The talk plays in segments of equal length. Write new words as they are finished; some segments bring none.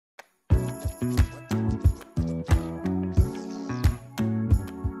What's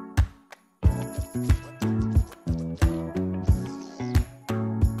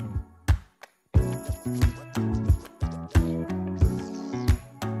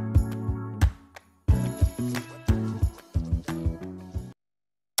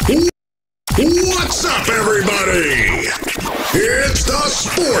up, everybody? It's the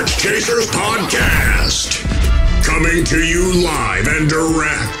Sports Chasers Podcast, coming to you live and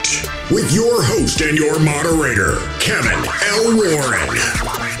direct with your host and your moderator, Kevin L. Warren,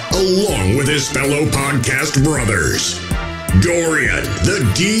 along with his fellow podcast brothers, Dorian,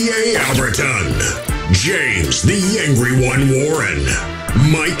 the D.A. Alberton, James, the Angry One Warren,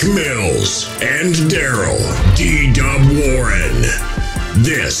 Mike Mills, and Daryl, D-Dub Warren.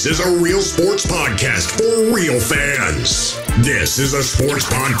 This is a real sports podcast for real fans. This is a sports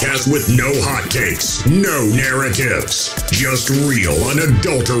podcast with no hot takes, no narratives, just real,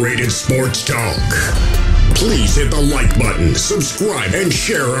 unadulterated sports talk. Please hit the like button, subscribe, and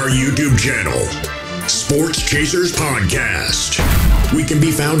share our YouTube channel, Sports Chasers Podcast. We can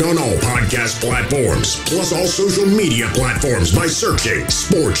be found on all podcast platforms, plus all social media platforms by searching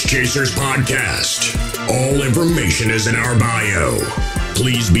Sports Chasers Podcast. All information is in our bio.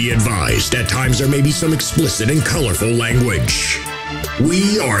 Please be advised, at times there may be some explicit and colorful language.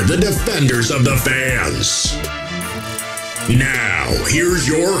 We are the defenders of the fans. Now, here's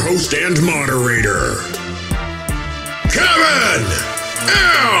your host and moderator, Kevin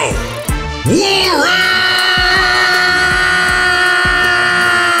L. Warren!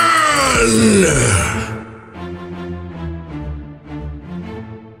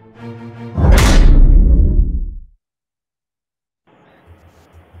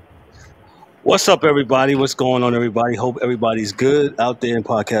 What's up, everybody? What's going on, everybody? Hope everybody's good out there in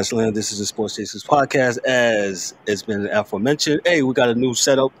podcast land. This is the Sports Chasers Podcast, as it's been aforementioned. Hey, we got a new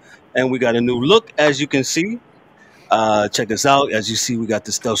setup and we got a new look, as you can see. Check this out. As you see, we got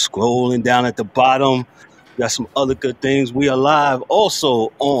the stuff scrolling down at the bottom. We got some other good things. We are live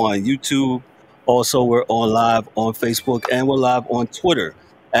also on YouTube. Also, we're on live on Facebook, and we're live on Twitter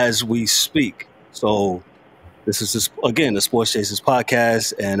as we speak. So this is, again, the Sports Chasers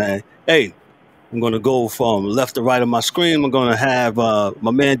Podcast. And, hey, I'm going to go from left to right of my screen. I'm going to have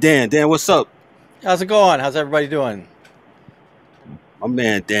my man Dan. Dan, what's up? How's it going? How's everybody doing? My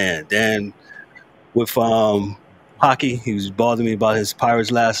man Dan. Dan with hockey. He was bothering me about his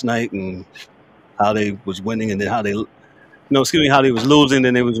Pirates last night and how they was winning and then how they, how they was losing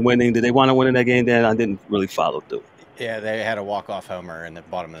and they was winning. Did they want to win in that game? Dan, I didn't really follow through. Yeah, they had a walk-off homer in the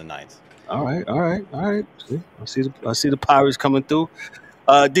bottom of the ninth. All right. See, I see the Pirates coming through.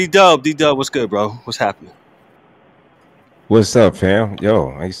 D-Dub, what's good, bro? What's happening? What's up, fam?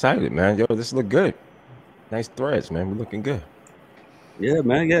 Yo, I'm excited, man. Yo, this look good. Nice threads, man. We're looking good. Yeah,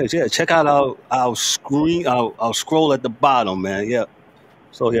 man. Yeah. Check out our screen, our scroll at the bottom, man. Yeah.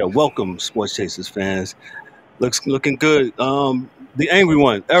 So yeah, welcome, Sports Chasers fans. Looking good. The Angry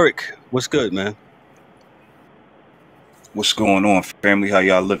One, Eric, what's good, man? What's going on, family? How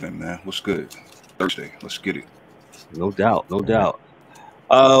y'all living, man? What's good? Thursday. Let's get it. No doubt.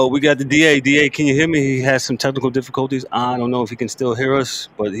 We got the DA. DA, can you hear me? He has some technical difficulties. I don't know if he can still hear us,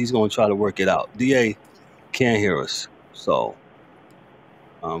 but he's going to try to work it out. DA can't hear us, so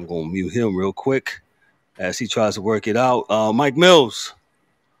I'm going to mute him real quick as he tries to work it out. Mike Mills.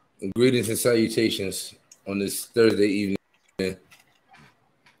 Greetings and salutations on this Thursday evening.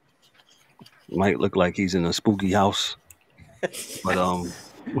 Might look like he's in a spooky house, but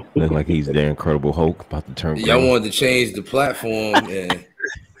look like he's the Incredible Hulk about to turn. Y'all wanted to change the platform and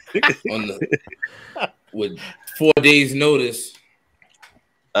with 4 days notice.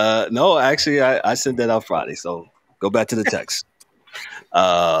 No, actually, I sent that out Friday, so go back to the text.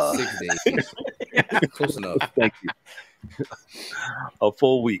 6 days. Close enough. Thank you. A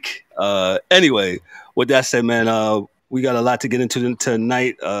full week. Anyway, with that said, man, we got a lot to get into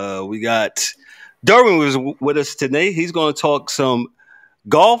tonight. We got Derwin was with us today. He's going to talk some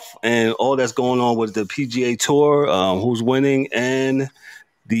golf and all that's going on with the PGA Tour, who's winning, and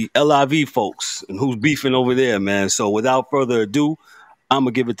the LIV folks and who's beefing over there, man. So without further ado, I'm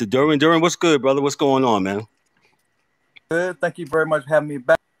going to give it to Derwin. Derwin, what's good, brother? What's going on, man? Good. Thank you very much for having me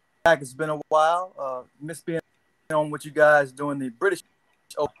back. It's been a while. Missed being on with you guys doing the British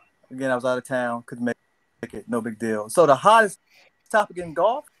Open. Again, I was out of town. Couldn't make it. No big deal. So the hottest topic in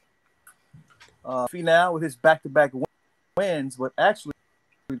golf, Finau with his back-to-back wins, but actually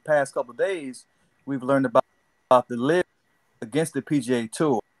the past couple of days, we've learned about the live against the PGA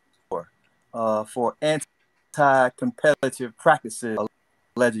Tour for anti-competitive practices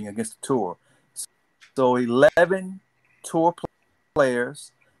alleging against the tour. So 11 tour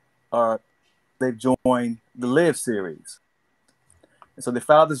players are they've joined the Live series. And so they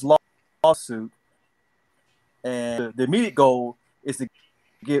filed this lawsuit, and the immediate goal is to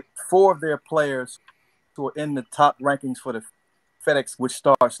get 4 of their players who are in the top rankings for the FedEx, which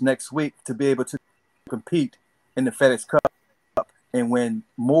starts next week, to be able to compete in the FedEx Cup and win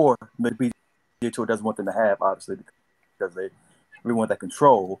more than the PGA Tour doesn't want them to have, obviously, because they really want that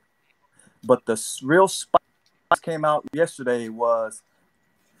control. But the real spot came out yesterday was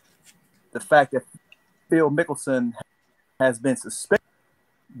the fact that Phil Mickelson has been suspended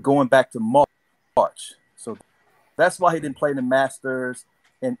going back to March. So that's why he didn't play in the Masters,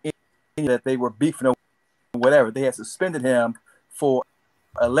 and that they were beefing or whatever. They had suspended him for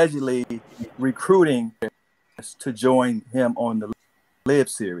allegedly recruiting to join him on the Live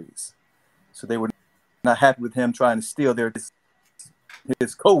series. So they were not happy with him trying to steal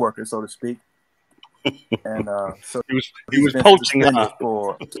his co-worker, so to speak. And so he was poaching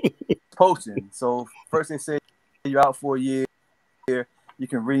for poaching. So first they said you're out for a year. You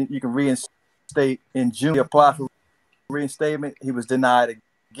can reinstate in June. He applied for reinstatement. He was denied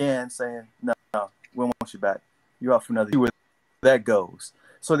again, saying no, we don't want you back. You're out for another year. Where that goes.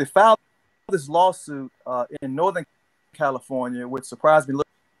 So they filed this lawsuit in Northern California, which surprised me a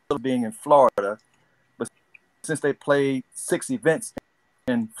little being in Florida. But since they played 6 events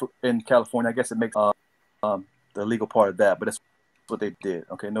in California, I guess it makes the legal part of that. But that's what they did.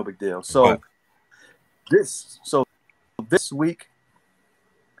 Okay, no big deal. So this week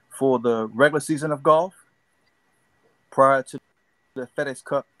for the regular season of golf, prior to the FedEx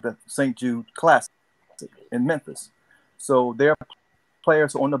Cup, the St. Jude Classic in Memphis. So their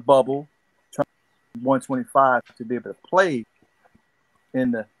players are on the bubble, trying 125 to be able to play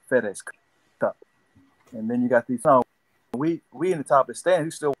in the FedEx Cup. And then you got these, we in the top of the stand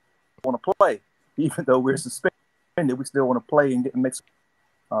who still want to play, even though we're suspended, we still want to play and get mixed.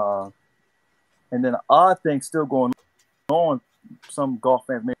 And then an odd thing still going on, some golf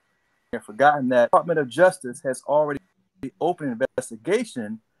fans may have forgotten that the Department of Justice has already opened an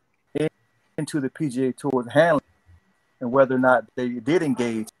investigation into the PGA Tour's handling and whether or not they did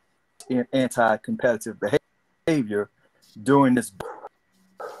engage in anti-competitive behavior during this.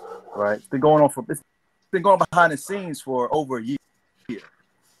 Right, it's been going behind the scenes for over a year.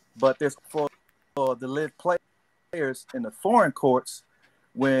 But there's for the Live players in the foreign courts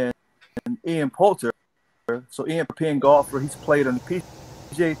when Ian Poulter, so Ian, European golfer, he's played on the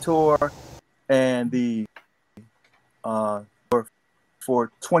PGA Tour and the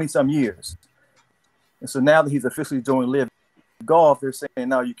for 20-some years. And so now that he's officially joined Live Golf, they're saying,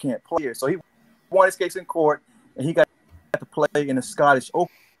 no, you can't play here. So he won his case in court, and he got to play in the Scottish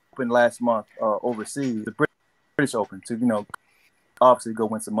Open last month overseas, the British Open, to, obviously go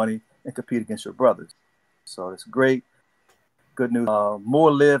win some money and compete against your brothers. So it's great. Good news.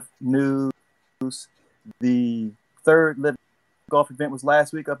 More Live news. The 3rd Live Golf event was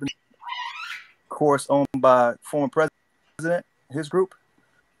last week up in course owned by former president, his group.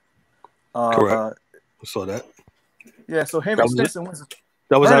 Correct. I saw that. Yeah, so Henry Stinson wins.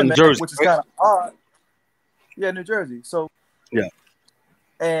 That was out in Jersey, which is kind of odd. Yeah, New Jersey. So yeah,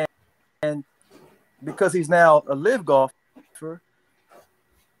 and because he's now a Live golfer,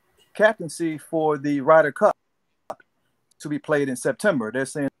 captaincy for the Ryder Cup to be played in September. They're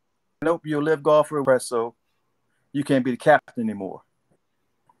saying, nope, you're a Live golfer, so you can't be the captain anymore.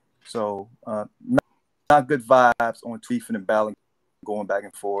 So not good vibes on tweeting and battling, going back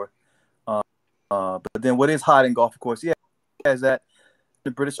and forth. But then what is hot in golf, of course, is that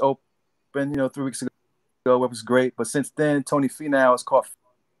the British Open, 3 weeks ago, it was great. But since then, Tony Finau has caught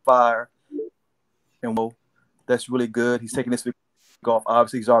fire. And that's really good. He's taking this week golf.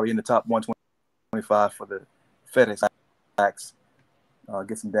 Obviously, he's already in the top 125 for the FedEx.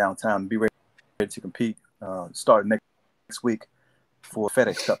 Get some downtime and be ready to compete starting next week for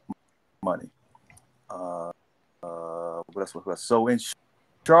FedEx Cup money. What else? So in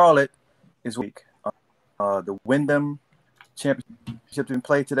Charlotte is week. The Wyndham Championship been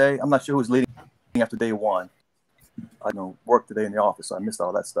played today. I'm not sure who's leading after day one. I worked today in the office, so I missed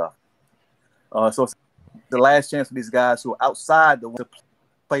all that stuff. So it's the last chance for these guys who are outside to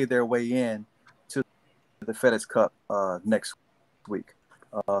play their way in to the FedEx Cup next week.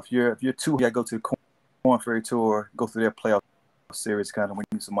 If you're two, you gotta go to the Corn Ferry Tour, go through their playoff series, kind of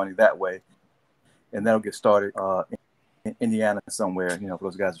win some money that way, and that'll get started in Indiana somewhere. For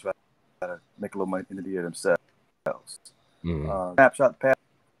those guys who try to make a little money in the year themselves. Snapshot the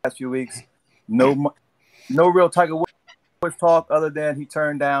past few weeks. No real Tiger Woods talk other than he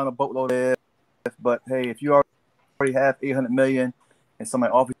turned down a boatload of. But hey, if you already have $800 million and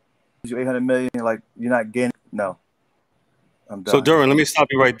somebody offers you $800 million, like you're not getting no. I'm So done. Derwin, let me stop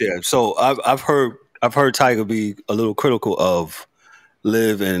you right there. So I've heard Tiger be a little critical of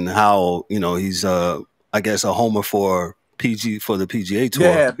Liv and how he's I guess a homer for the PGA Tour.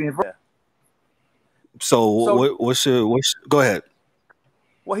 Yeah, So So- what's go ahead.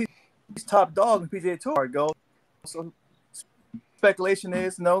 well, he's top dog in PGA Tour. Go. So speculation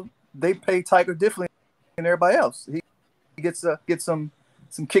is, they pay Tiger differently than everybody else. He gets some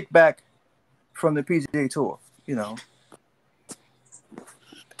kickback from the PGA Tour,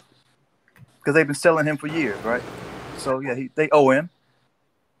 because they've been selling him for years, right? So yeah, they owe him,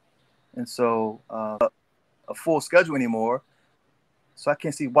 and so a full schedule anymore. So I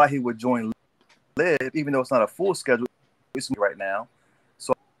can't see why he would join Live, even though it's not a full schedule right now.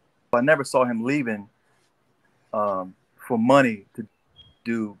 So I never saw him leaving for money to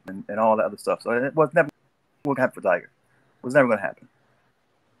do and all that other stuff. So it was never going to happen for Tiger. It was never going to happen.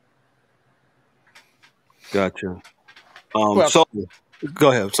 Gotcha. Well- So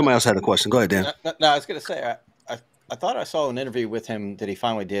go ahead. Somebody else had a question. Go ahead, Dan. No, I was going to say, I thought I saw an interview with him that he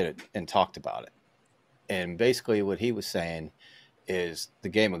finally did it and talked about it. And basically what he was saying is the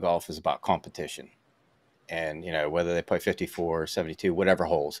game of golf is about competition. And, whether they play 54, 72, whatever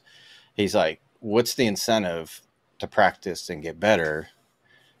holes, he's like, what's the incentive to practice and get better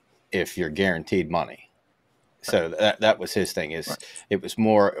if you're guaranteed money? So that was his thing, is it was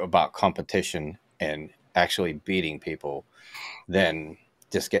more about competition and actually beating people than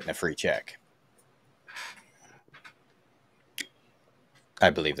just getting a free check. I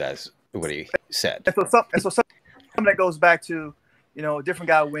believe that's what he said. And so something that goes back to, a different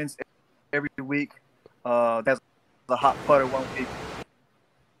guy wins every week. That's a hot putter one week,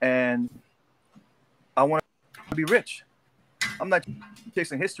 and I want to be rich. I'm not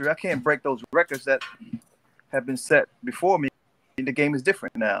chasing history. I can't break those records that have been set before me. The game is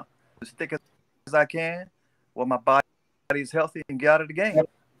different now. As thick as I can, while my body is healthy, and get out of the game.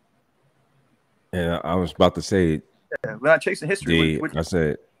 Yeah, I was about to say. Yeah, we're not chasing history. I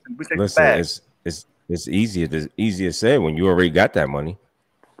said, we take listen, the bag. it's easier said when you already got that money.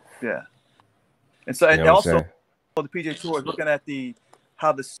 Yeah, and so and what I'm also saying? the PGA Tour is looking at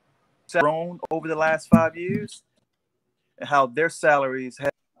how the grown over the last 5 years, and how their salaries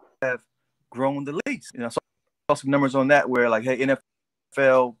have grown the least. So I saw some numbers on that where, like, hey,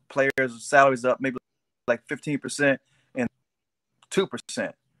 NFL players' salaries up maybe like 15% and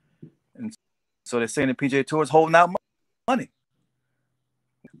 2%, and so they're saying the PGA Tour is holding out money.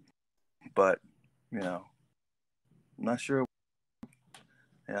 But I'm not sure.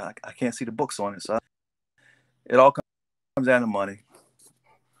 Yeah, I can't see the books on it, so it all comes down to money.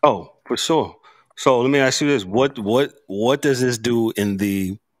 Oh, for sure. So let me ask you this: what does this do in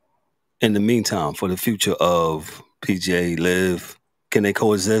the meantime for the future of PGA Live? Can they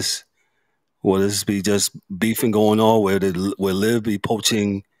coexist? Will this be just beefing going on where Live be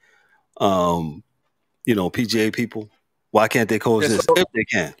poaching, PGA people? Why can't they coexist if they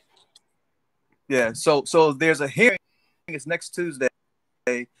can? Yeah. So there's a hearing. It's next Tuesday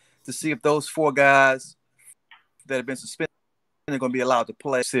to see if those 4 guys that have been suspended are going to be allowed to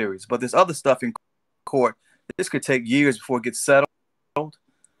play series. But there's other stuff in court. This could take years before it gets settled.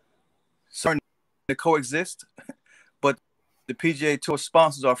 Certain to coexist, but the PGA Tour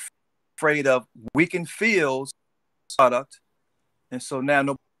sponsors are afraid of weakened fields product, and so now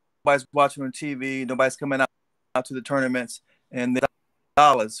nobody's watching on TV. Nobody's coming out to the tournaments, and they're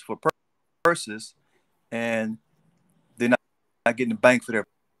dollars for purses, and they're not getting the bang for their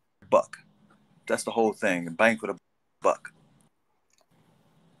buck. That's the whole thing, the bang for the buck.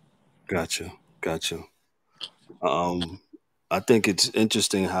 Gotcha. I think it's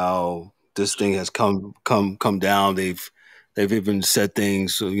interesting how this thing has come down. They've even said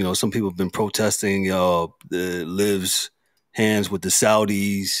things. So, some people have been protesting the Liv's hands with the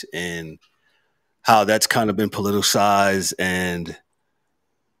Saudis and how that's kind of been politicized. And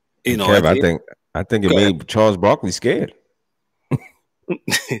Kev, I think it made Charles Barkley scared.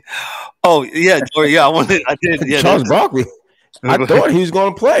 Oh yeah, I did. Yeah, Charles Barkley. I thought he was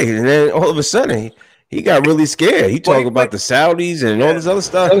going to play, and then all of a sudden he got really scared. He talked about the Saudis and all this other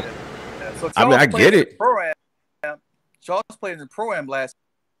stuff. Yeah. So I get it. Charles played in the Pro-Am last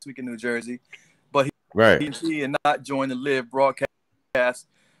week in New Jersey, but he and not join the Live broadcast.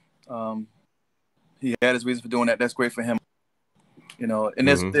 He had his reason for doing that. That's great for him. And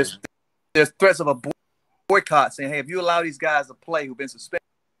there's threats of a boycott saying, hey, if you allow these guys to play who've been suspended,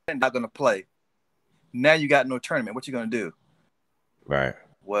 they're not going to play. Now you got no tournament. What you going to do? Right.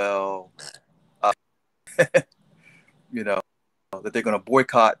 Well, that they're going to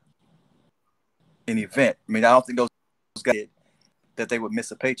boycott an event. I mean, I don't think those guys that they would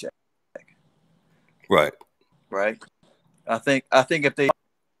miss a paycheck. Right. Right. I think if they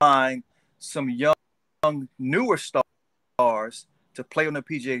find some young newer stars to play on the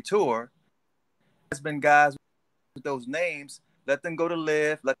PGA Tour, there's been guys with those names. Let them go to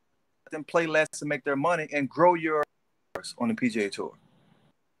live. Let them play less and make their money and grow yours on the PGA Tour.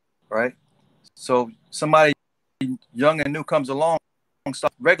 Right? So somebody young and new comes along,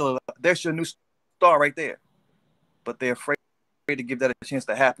 start regular. There's your new star right there. But they're afraid to give that a chance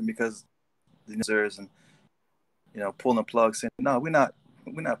to happen because the users and pulling the plug, saying, "No, we're not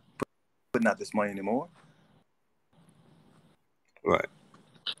putting out this money anymore." Right.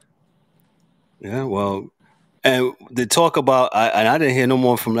 Yeah. Well, and the talk about I didn't hear no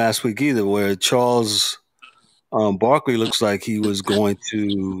more from last week either, where Charles Barkley looks like he was going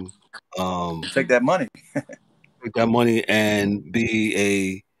to take that money. Take that money and be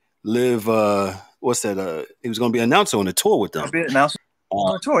a live. What's that? He was going to be an announcer on the tour with them. Be an announcer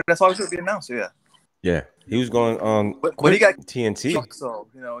on the tour. That's all he should be an announcer. Yeah. Yeah, he was going on. But he got TNT. So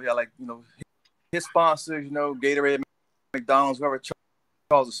his sponsors, Gatorade, McDonald's, whoever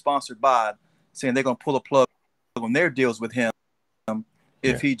Charles is sponsored by, saying they're going to pull a plug on their deals with him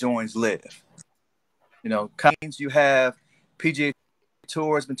if he joins Live. You have PGA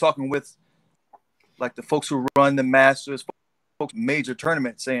Tour has been talking with like the folks who run the Masters, folks major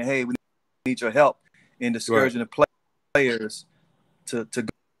tournaments, saying, "Hey, we need your help in discouraging the players to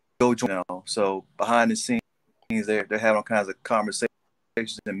go join." So behind the scenes, they're having all kinds of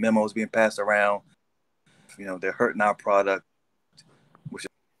conversations and memos being passed around. They're hurting our product, which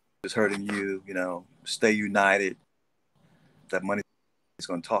is hurting you. Stay united. That money is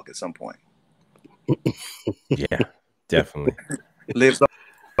going to talk at some point. Yeah, definitely. Live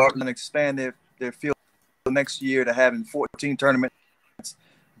and expand their field next year to having 14 tournaments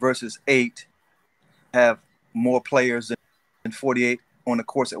versus 8. Have more players than 48 on the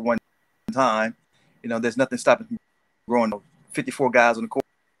course at one time. There's nothing stopping from growing 54 guys on the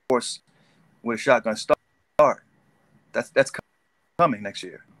course with a shotgun start. That's coming next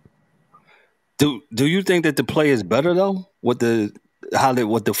year. Do you think that the play is better though? What the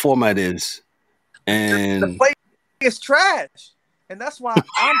format is, and the play is trash, and that's why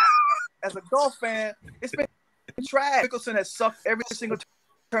I'm as a golf fan. It's been trash. Mickelson has sucked every single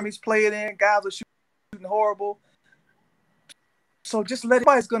term he's played in. Guys are shooting horrible. So just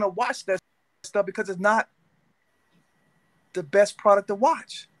everybody's gonna watch that stuff because it's not the best product to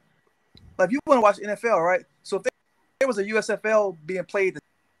watch. Like if you want to watch NFL, right? So if there was a USFL being played at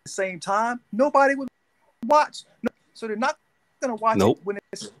the same time, nobody would watch. So they're not gonna watch it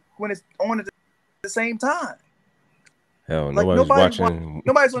when it's on at the same time. Hell, nobody's watching.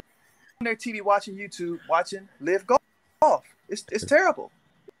 Nobody's on their TV watching YouTube, watching Live Golf. It's terrible.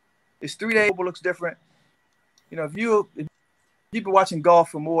 It's 3 days. It looks different. If you've been watching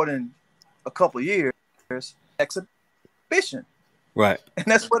golf for more than a couple of years, exhibition, right? And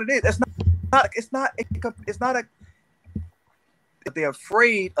that's what it is. That's not. It's not a. They're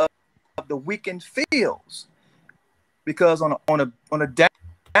afraid of the weekend fields because on a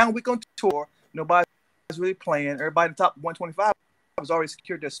down week on tour, nobody's really playing. Everybody in the top 125 has already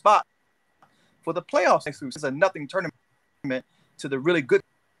secured their spot for the playoffs next week. It's a nothing tournament to the really good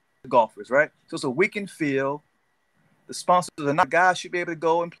golfers, right? So it's a weekend field. The sponsors are not guys should be able to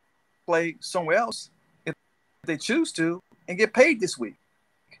go and play somewhere else if they choose to and get paid this week.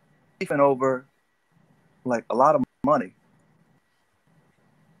 Even over like a lot of money.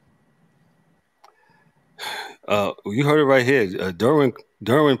 You heard it right here.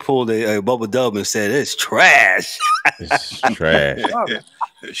 Derwin pulled a Bubba Dub and said it's trash. It's trash.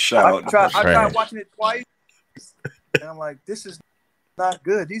 Shout out. I tried watching it twice, and I'm like, this is not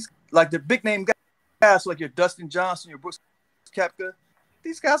good. These like the big name guys, like your Dustin Johnson, your Brooks Koepka,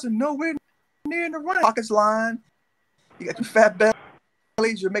 these guys are nowhere near in the running pockets line. You got your fat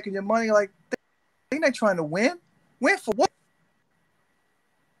bellies, you're making your money. Like they're not trying to win. Win for what?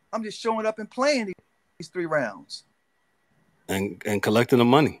 I'm just showing up and playing these 3 rounds and collecting the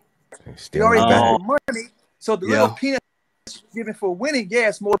money. You already got the money, so the little peanuts given for winning,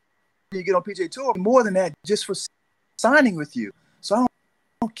 it's more than you get on PGA Tour. More than that, just for signing with you. So I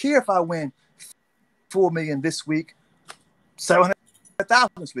don't care if I win $4 million this week, $700,000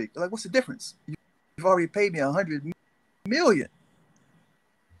 this week. Like, what's the difference? You've already paid me $100 million.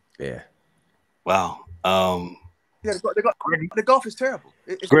 Yeah. Wow. Yeah, the golf is terrible.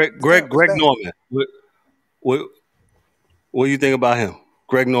 Greg Norman. What do you think about him?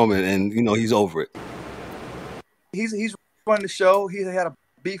 Greg Norman, and he's over it. He's running the show. He had a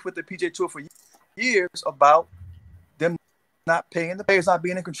beef with the PGA Tour for years about them not paying the players, not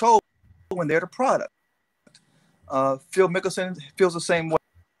being in control when they're the product. Phil Mickelson feels the same way.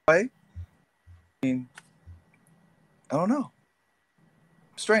 I mean, I don't know.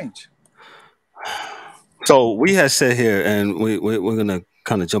 Strange. So we had said here, and we're gonna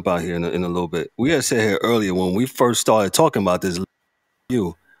kind of jump out here in a little bit. We had said here earlier when we first started talking about this,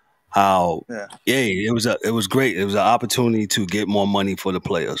 how it was great. It was an opportunity to get more money for the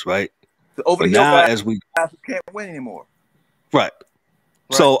players, right? The over the hill guys can't win anymore. Right.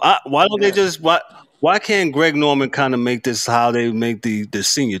 So why don't they just why can't Greg Norman kind of make this how they make the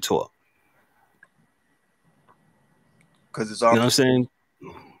senior tour? Because it's already, you know what I'm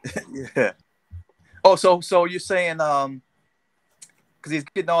saying? Yeah. Oh, so you're saying because he's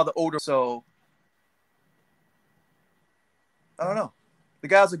getting all the older, so I don't know. The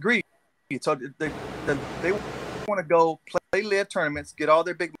guys agree. So they want to go play live tournaments, get all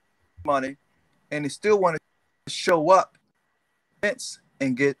their big money, and they still want to show up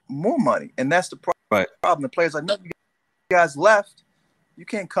and get more money. And that's the problem. The players are like, no, you guys left. You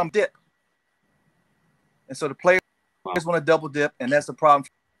can't come dip. And so the players want to double dip, and that's the problem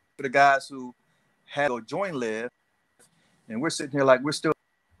for the guys who had to join live. And we're sitting here like we're still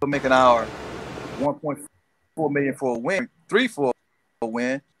making our $1.4 million for a win, $3 million for a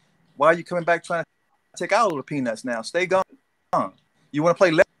win. Why are you coming back trying to take out a little peanuts now? Stay gone. You want to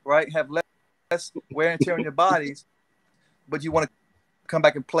play less, right? Have less wear and tear on your bodies, but you want to come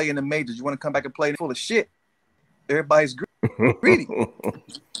back and play in the majors. You want to come back and play full of shit. Everybody's greedy,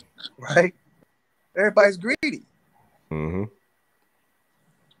 right? Everybody's greedy. Mm-hmm.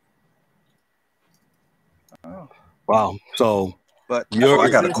 Oh. Wow. So, but I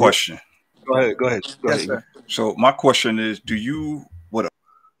got a question. Go ahead. Yes, sir. So my question is, what up,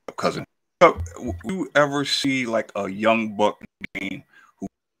 cousin? Do you ever see like a young buck game who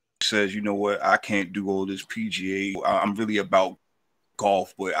says, you know what, I can't do all this PGA. I'm really about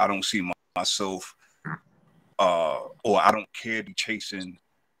golf, but I don't see myself, or I don't care to be chasing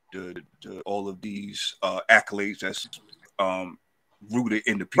all of these accolades that's rooted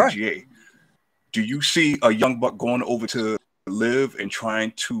in the PGA. Right. Do you see a young buck going over to live and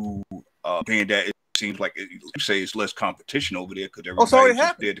trying to being that it seems like you say it's less competition over there because everybody's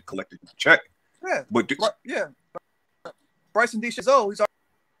just there to collect a check? Yeah, but Bryson DeChambeau, he's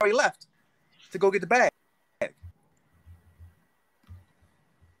already left to go get the bag.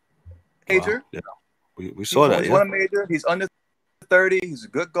 Major. Yeah, we saw that. He's won a major. He's under 30. He's a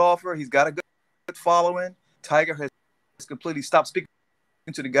good golfer. He's got a good following. Tiger has completely stopped speaking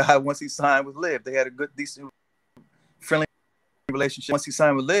to the guy once he signed with Liv. They had a good, decent, friendly relationship. Once he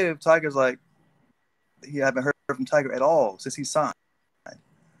signed with Liv, Tiger's like, he haven't heard from Tiger at all since he signed.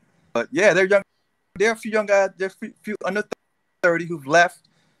 But yeah, they're young. There are a few young guys. There are a few under 30 who've left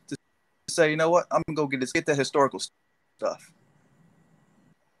to say, you know what, I'm gonna go get that historical stuff.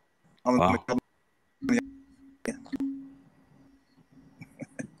 Wow.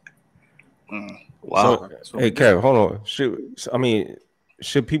 Wow. So, hey, Kev, hold on.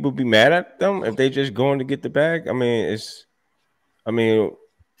 Should people be mad at them if they just going to get the bag?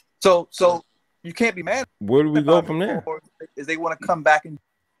 So you can't be mad. Where do we go from there? Is they want to come back and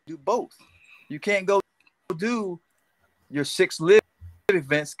do both. You can't go do your 6 live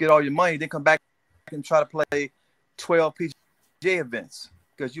events, get all your money, then come back and try to play 12 PGA events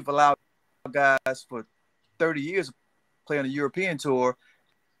because you've allowed guys for 30 years to play on the European tour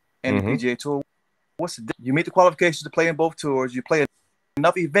and the PGA tour. What's the difference? You meet the qualifications to play in both tours. You play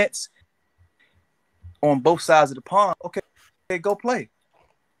enough events on both sides of the pond. Okay, go play.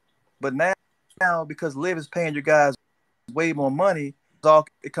 But now because Liv is paying your guys way more money,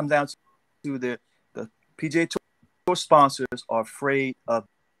 it comes down to the PGA Tour sponsors are afraid of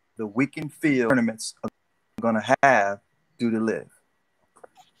the weekend field tournaments are going to have due to Liv.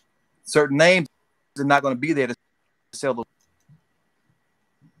 Certain names are not going to be there to sell those.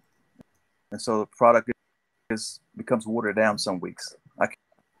 And so the product becomes watered down some weeks. I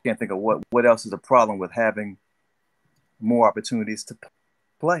can't think of what else is a problem with having more opportunities to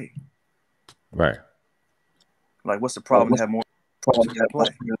play. Right. Like, what's the problem to have more opportunities to play?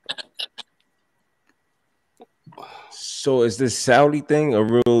 So is this Saudi thing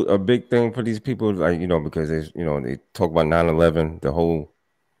a big thing for these people? Like, because they talk about 9/11, the whole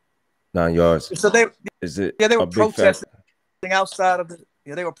 9 yards. So they were protesting outside of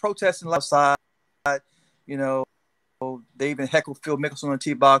they were protesting outside. They even heckled Phil Mickelson on the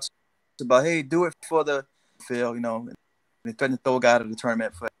tee box about, hey, do it for the Phil, they threatened to throw a guy out of the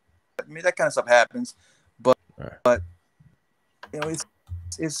tournament. That kind of stuff happens, but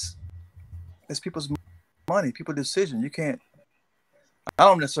it's people's money, people's decision. You can't. I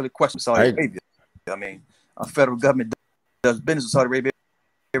don't necessarily question Saudi Arabia. Our federal government does business with Saudi Arabia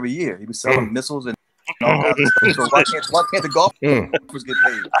every year. He was selling missiles and all kinds of stuff. So why can't the golfers get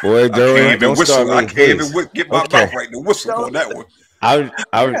paid? Boy, Derwin, don't start me. I can't even get my mouth right to whistle on that one. I'm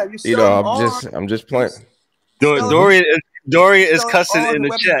just playing. Dorian is cussing in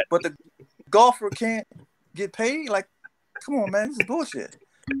the chat, but the golfer can't get paid. Like, come on, man, this is bullshit.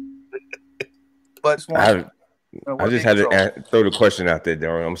 But I just had to throw the question out there,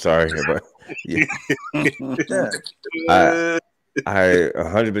 Derwin. I'm sorry, but yeah. I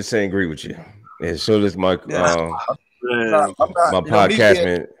 100% agree with you. And so does my my podcast,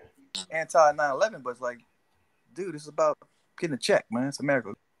 man. Anti 9/11, but it's like, dude, this is about getting a check, man. It's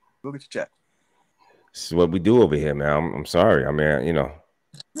America. Go get your check. This is what we do over here, man. I'm sorry. I mean,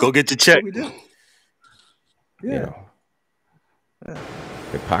 go get your check. We do. Yeah.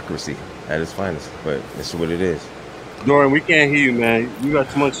 Hypocrisy at its finest, but this is what it is. Dorian, we can't hear you, man. You got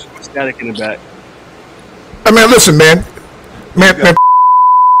too much static in the back. I mean, listen, man.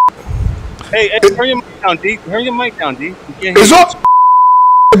 Hey, turn your mic down, D. Turn your mic down, D. You can't hear it's off.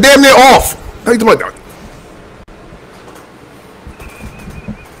 Damn near off. How you doing that?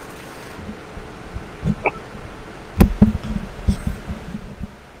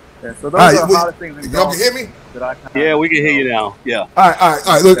 Yeah, so those are a lot of things. Y'all can hear me? Yeah, we can hear you now. Yeah. All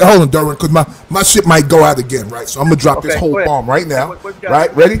right. Look, hold on, Derwin, because my shit might go out again, right? So I'm gonna drop this whole bomb right now.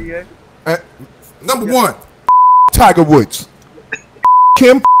 Right? Ready? Number one, Tiger Woods,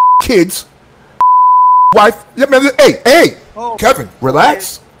 Kim, kids, wife. Hey, Kevin,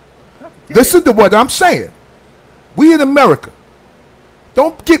 relax. Listen to what I'm saying. We in America.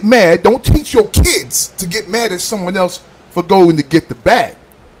 Don't get mad. Don't teach your kids to get mad at someone else for going to get the bag.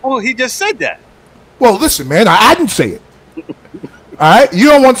 Oh, he just said that. Well, listen, man, I didn't say it. All right? You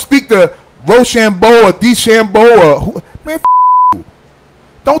don't want to speak to Rochambeau or DeChambeau or who, man, you.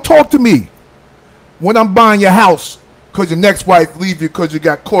 Don't talk to me when I'm buying your house because your next wife leave you because you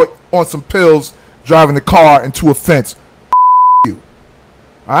got caught on some pills driving the car into a fence. You.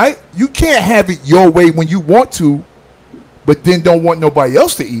 All right? You can't have it your way when you want to, but then don't want nobody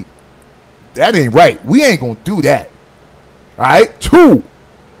else to eat. That ain't right. We ain't going to do that. All right? 2,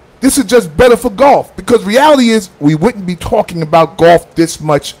 this is just better for golf because reality is we wouldn't be talking about golf this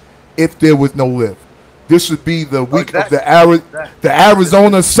much if there was no live. This would be the week of the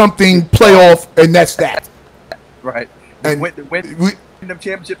Arizona something playoff, and that's that. Right. And we them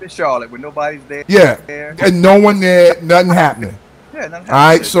championship in Charlotte when nobody's there. Yeah, and no one there, nothing happening. Yeah, nothing happening. All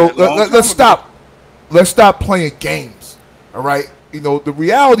right, so let's stop. Let's stop playing games. All right, the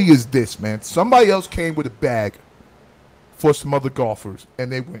reality is this, man. Somebody else came with a bag for some other golfers,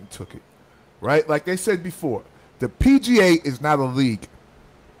 and they went and took it. Right, like they said before, the PGA is not a league.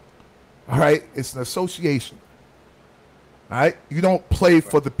 All right, it's an association. All right, you don't play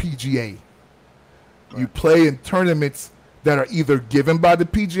for the PGA. You play in tournaments that are either given by the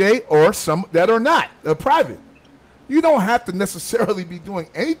PGA or some that are not. They're private. You don't have to necessarily be doing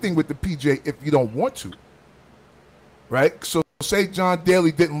anything with the PGA if you don't want to. Right? So say John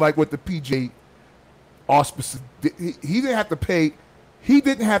Daly didn't like what the PGA auspices. He didn't have to pay. He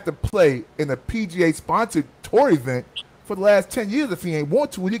didn't have to play in a PGA sponsored tour event for the last 10 years if he ain't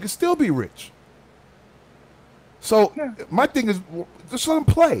want to, and he could still be rich. So my thing is, just let him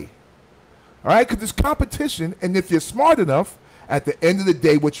play. All right? Because it's competition, and if you're smart enough, at the end of the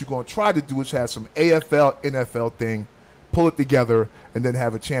day, what you're going to try to do is have some AFL, NFL thing, pull it together, and then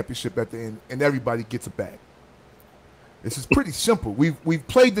have a championship at the end, and everybody gets a bag. This is pretty simple. We've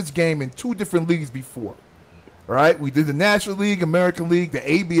played this game in 2 different leagues before. All right? We did the National League, American League, the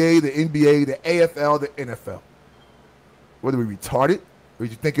ABA, the NBA, the AFL, the NFL. What are we, retarded? Or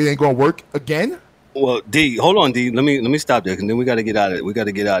you think it ain't going to work again? Well, D, hold on, D. Let me stop there, and then we got to get out of it. We got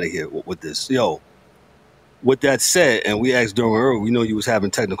to get out of here with this. Yo, with that said, and we asked Derwin earlier, we know you was having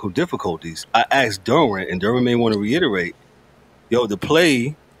technical difficulties. I asked Derwin, and Derwin may want to reiterate, yo, the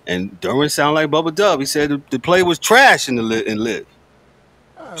play, and Derwin sound like Bubba Dub. He said the play was trash in live.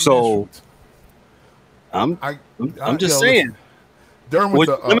 So I'm just saying. Derwin was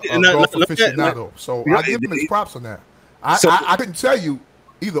a golf aficionado, so I give him his props on that. I couldn't tell you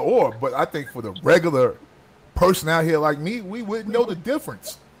either or, but I think for the regular person out here like me, we wouldn't know the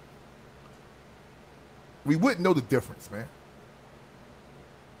difference. We wouldn't know the difference, man.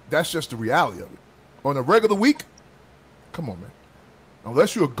 That's just the reality of it. On a regular week, come on, man.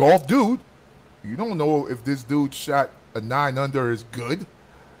 Unless you're a golf dude, you don't know if this dude shot a 9 under is good,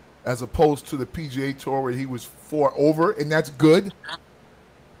 as opposed to the PGA Tour where he was 4 over, and that's good.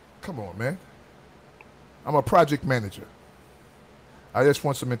 Come on, man. I'm a project manager. I just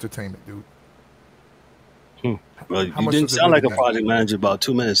want some entertainment, dude. Well, you didn't sound like a project manager about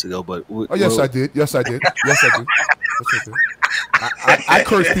 2 minutes ago, but yes, I did. Yes, I did. Yes, I did. Yes, I did. I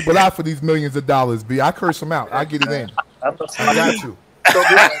curse people out for these millions of dollars, B. I curse them out. I get it in. I got to.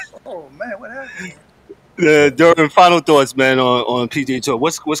 Oh man, what happened? During final thoughts, man, on PGA Tour.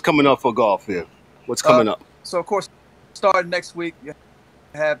 What's coming up for golf here? What's coming up? So of course, starting next week, you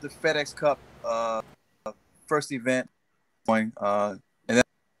have the FedEx Cup first event going, and then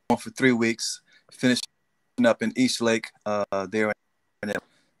going for 3 weeks, finishing up in East Lake there.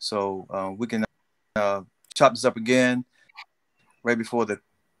 So we can chop this up again right before the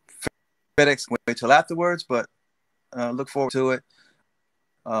FedEx. Wait till afterwards, but look forward to it.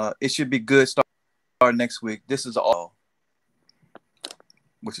 It should be good start next week. This is all,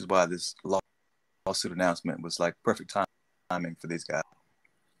 which is why this lawsuit announcement was like perfect timing for these guys.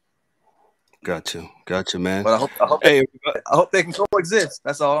 Gotcha, man. But I hope they can coexist.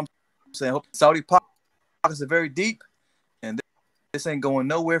 That's all I'm saying. I hope Saudi pockets are very deep, and this ain't going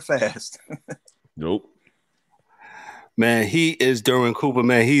nowhere fast. Nope. Man, he is Derwin Cooper,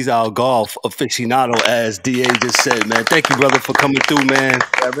 man. He's our golf aficionado, as DA just said, man. Thank you, brother, for coming through, man.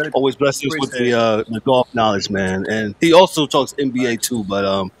 Yeah, really always bless us with the golf knowledge, man. And he also talks NBA too, but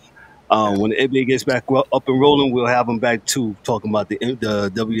when the NBA gets back up and rolling, we'll have him back too, talking about the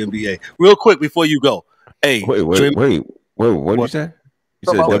WNBA. Real quick before you go, hey, wait, what did you say?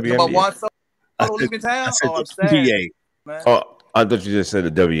 You said WNBA. Juan Soto leaving town? I said NBA. Man. Oh, I thought you just said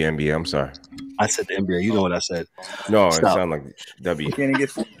the WNBA. I'm sorry. I said the NBA. You know what I said. No, Stop. It sounded like W. You can't even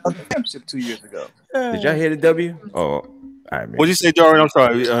get a championship 2 years ago. Did y'all hear the W? Oh, all right, man. What did you say, Darren? I'm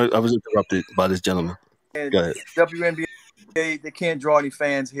sorry. I was interrupted by this gentleman. And go ahead. WNBA, they can't draw any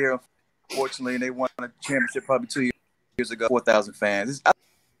fans here, unfortunately. And they won a championship probably 2 years ago, 4,000 fans. I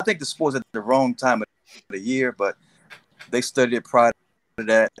think the sport's at the wrong time of the year, but they studied it prior to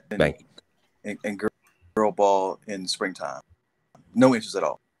that. And girl ball in springtime. No interest at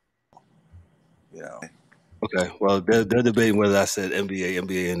all. You know. Okay, well, they're debating whether I said NBA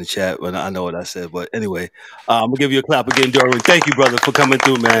in the chat, but I know what I said. But anyway, I'm going to give you a clap again, Derwin. Thank you, brother, for coming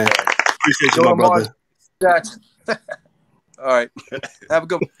through, man. Appreciate you, my brother. All right. Have a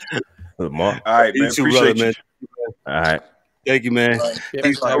good one. All right, man. You too, Appreciate brother, you. man. All right. Thank you, man. Right. Yeah,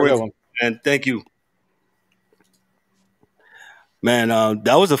 Peace, man. Thank you. Man,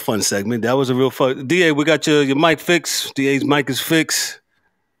 that was a fun segment. That was a real fun. DA, we got your mic fixed. DA's mic is fixed.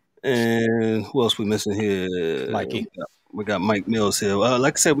 And who else we missing here? Mikey. We got Mike Mills here.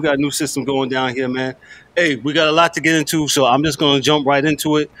 Like I said, we got a new system going down here, man. Hey, we got a lot to get into, so I'm just going to jump right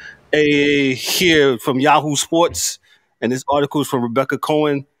into it. Here from Yahoo Sports, and this article is from Rebecca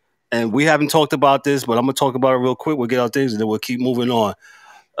Cohen. And we haven't talked about this, but I'm going to talk about it real quick. We'll get our things, and then we'll keep moving on.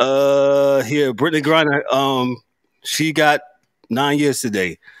 Here, Brittany Griner, she got 9 years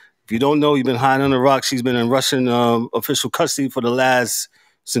today. If you don't know, you've been hiding on the rock. She's been in Russian official custody for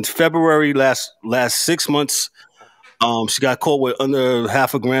since February last 6 months. She got caught with under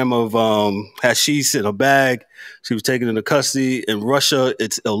half a gram of hashish in a bag. She was taken into custody. In Russia,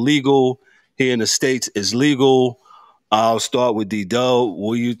 it's illegal. Here in the States, it's legal. I'll start with D-Dub.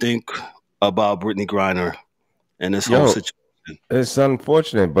 What do you think about Brittany Griner and this whole situation? It's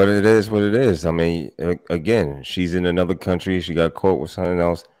unfortunate, but it is what it is. I mean, again, she's in another country. She got caught with something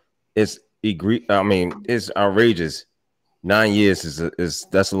else. It's outrageous. 9 years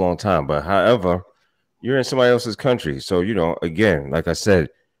that's a long time. But however, you're in somebody else's country. So, again, like I said,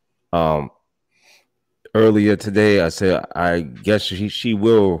 earlier today, I said, I guess she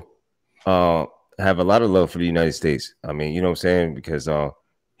will have a lot of love for the United States. I mean, you know what I'm saying? Because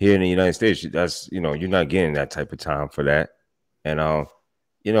here in the United States, that's, you're not getting that type of time for that. And,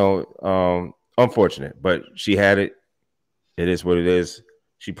 unfortunate, but she had it. It is what it is.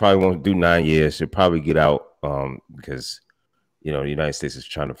 She probably won't do 9 years. She'll probably get out because, the United States is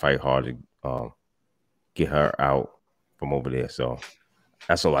trying to fight hard to get her out from over there. So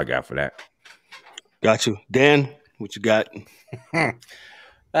that's all I got for that. Got you. Dan, what you got?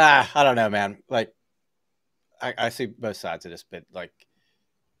 I don't know, man. Like, I see both sides of this, but like,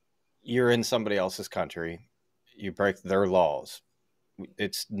 you're in somebody else's country. You break their laws.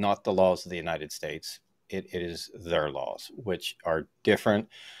 It's not the laws of the United States. It is their laws, which are different,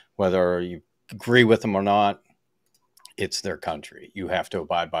 whether you agree with them or not. It's their country. You have to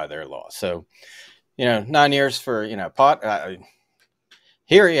abide by their laws. So, 9 years for, pot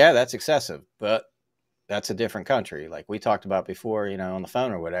here. Yeah, that's excessive, but that's a different country. Like we talked about before, on the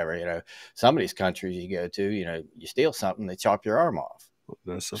phone or whatever, some of these countries you go to, you steal something, they chop your arm off.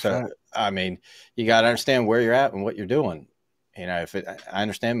 That's a So, fact. I mean, you got to understand where you're at and what you're doing. I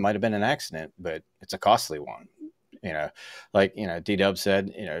understand it might have been an accident, but it's a costly one. D-Dub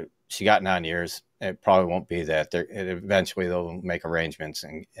said, she got 9 years. It probably won't be that. Eventually they'll make arrangements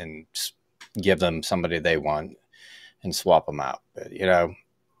and give them somebody they want. and swap them out. But,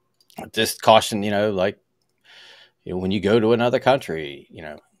 just caution, when you go to another country,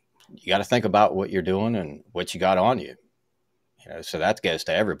 you got to think about what you're doing and what you got on you. So that goes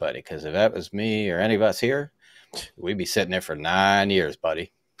to everybody, because if that was me or any of us here, we'd be sitting there for 9 years,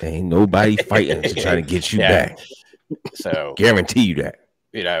 buddy. Ain't nobody fighting to try to get you back. So guarantee you that.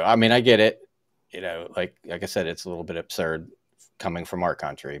 I get it. Like I said, it's a little bit absurd coming from our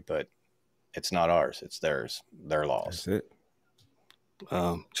country, but it's not ours. It's theirs. Their laws. That's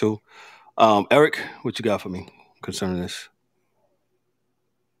it. True. Eric, what you got for me concerning this?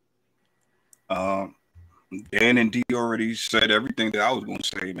 Dan and D already said everything that I was going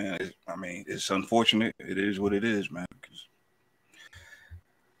to say, man. It's unfortunate. It is what it is, man.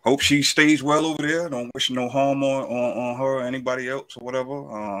 Hope she stays well over there. Don't wish no harm on her or anybody else or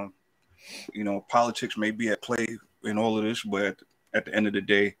whatever. Politics may be at play in all of this, but at the end of the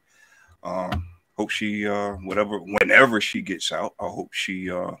day, hope she, whenever she gets out, I hope she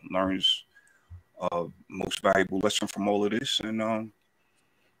learns most valuable lesson from all of this and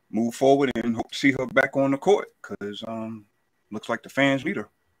move forward, and hope to see her back on the court, because looks like the fans need her.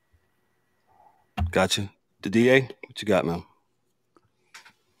 Gotcha. The DA, what you got, man?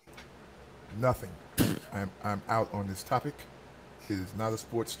 Nothing. I'm out on this topic. It is not a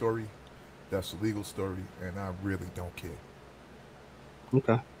sports story. That's a legal story, and I really don't care.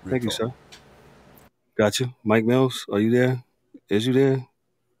 Okay. Thank you, sir. Gotcha. Mike Mills, are you there? Is you there?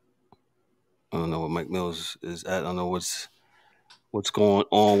 I don't know what Mike Mills is at. I don't know what's going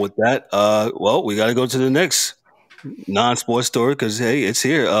on with that. Well, we got to go to the next non-sports story, because, hey, it's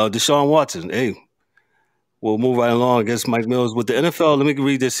here. Deshaun Watson. Hey, we'll move right along against Mike Mills. With the NFL, let me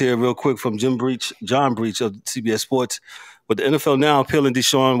read this here real quick from John Breach of CBS Sports. With the NFL now appealing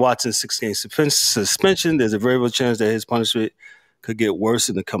Deshaun Watson's 6-game suspension, there's a very real chance that his punishment could get worse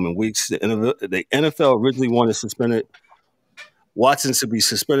in the coming weeks. The NFL originally wanted suspended Watson to be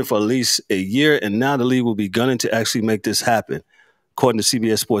suspended for at least a year, and now the league will be gunning to actually make this happen. According to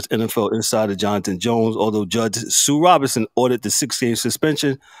CBS Sports NFL insider Jonathan Jones, although Judge Sue Robinson ordered the 6-game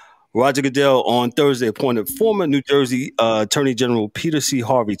suspension, Roger Goodell on Thursday appointed former New Jersey Attorney General Peter C.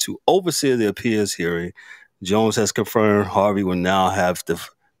 Harvey to oversee the appeals hearing. Jones has confirmed Harvey will now have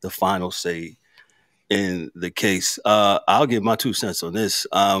the final say in the case. I'll give my 2 cents on this.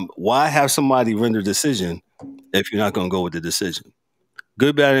 Why have somebody render a decision if you're not going to go with the decision?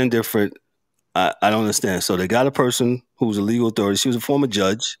 Good, bad, and indifferent. I don't understand. So they got a person who's a legal authority. She was a former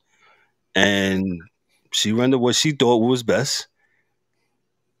judge, and she rendered what she thought was best.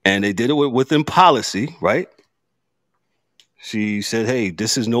 And they did it within policy, right? She said, hey,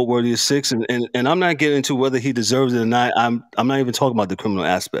 this is noteworthy of 6. And I'm not getting into whether he deserves it or not. I'm not even talking about the criminal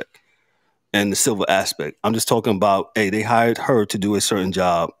aspect and the civil aspect. I'm just talking about, hey, they hired her to do a certain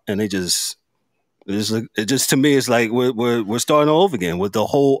job, and it just to me, it's like we're starting all over again with the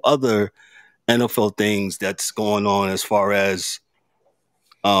whole other NFL things that's going on as far as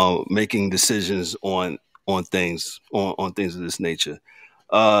making decisions on things of this nature.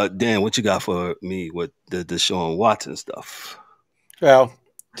 Dan, what you got for me with the Deshaun Watson stuff? Well,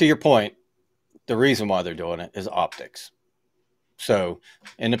 to your point, the reason why they're doing it is optics. So,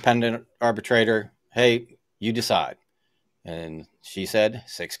 independent arbitrator, hey, you decide. And she said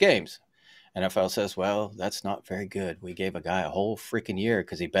 6 games. NFL says, well, that's not very good. We gave a guy a whole freaking year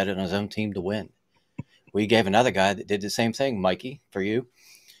because he betted on his own team to win. We gave another guy that did the same thing, Mikey, for you,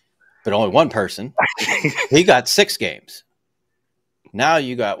 but only one person. He got 6 games. Now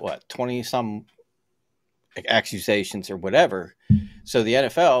you got, what, 20-some accusations or whatever. So the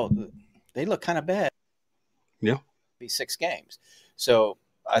NFL, they look kind of bad. Yeah. Be 6 games. So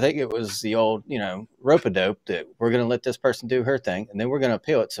I think it was the old, rope-a-dope that we're going to let this person do her thing, and then we're going to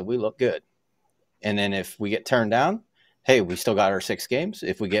appeal it so we look good. And then if we get turned down, hey, we still got our 6 games.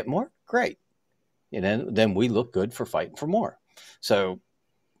 If we get more, great. Then we look good for fighting for more. So,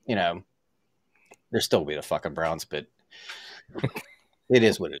 there still be the fucking Browns, but it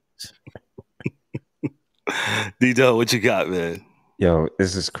is what it is. D-Dog, what you got, man? Yo,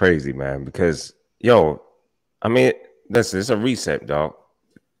 this is crazy, man, because, listen, it's a reset, dog.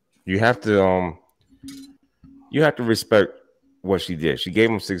 You have to respect what she did. She gave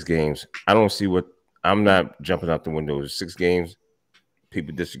him 6 games. I'm not jumping out the window. 6 games.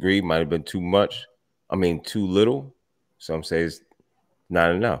 People disagree. Might have been too much. Too little. Some say it's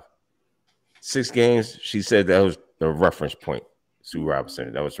not enough. 6 games. She said that was the reference point. Sue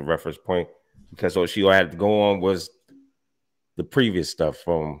Robinson. That was the reference point, because all she had to go on was the previous stuff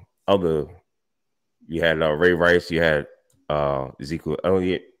from other. You had Ray Rice. You had Ezekiel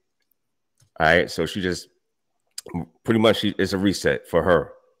Elliott. All right. So she just pretty much it's a reset for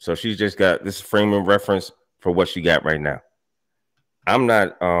her. So she's just got this frame of reference for what she got right now. I'm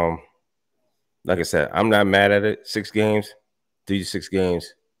not like I said, I'm not mad at it. 6 games, 6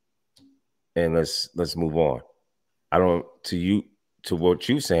 games, and let's move on. I don't to what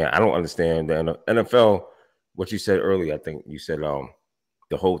you saying. I don't understand the NFL. What you said earlier, I think you said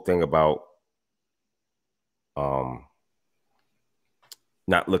the whole thing about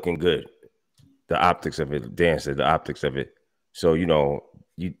not looking good, the optics of it. Dan said the optics of it. So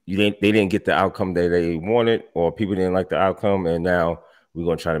they didn't get the outcome that they wanted, or people didn't like the outcome, and now we're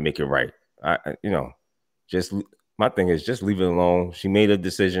gonna try to make it right. Just my thing is just leave it alone. She made a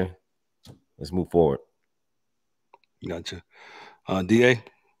decision. Let's move forward. Gotcha. DA?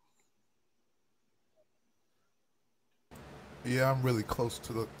 Yeah, I'm really close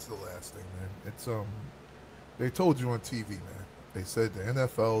to the last thing, man. It's they told you on TV, man. They said the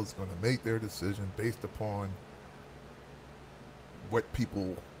NFL is going to make their decision based upon what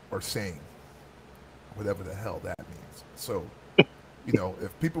people are saying, whatever the hell that means. So,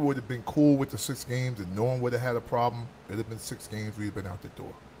 if people would have been cool with the 6 games and no one would have had a problem, it'd have been 6 games, we'd have been out the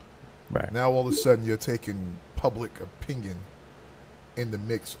door. Right. Now all of a sudden you're taking public opinion in the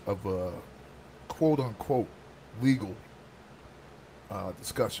mix of a quote unquote legal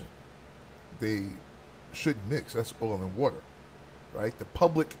discussion. They shouldn't mix. That's oil and water, right? The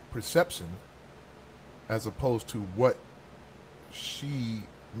public perception, as opposed to what she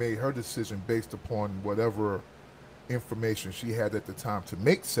made her decision based upon whatever information she had at the time to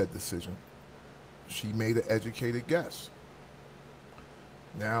make said decision. She made an educated guess.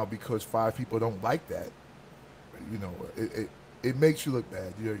 Now, because 5 people don't like that, it makes you look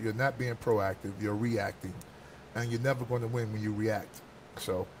bad. You're not being proactive. You're reacting, and you're never going to win when you react.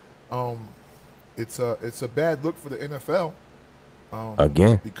 So, it's a bad look for the NFL.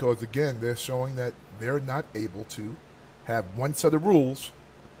 Because again, they're showing that they're not able to have one set of rules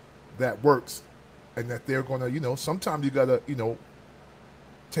that works, and that they're going to, sometimes you got to,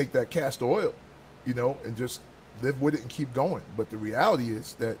 take that castor oil, and just live with it and keep going. But the reality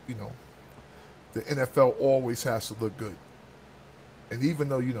is that, the NFL always has to look good. And even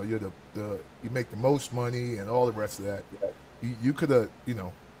though, you're you make the most money and all the rest of that, you could have,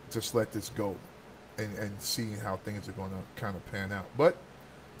 just let this go and see how things are going to kind of pan out. But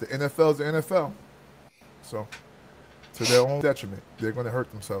the NFL is the NFL. So to their own detriment, they're going to hurt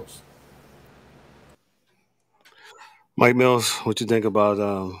themselves. Mike Mills, what you think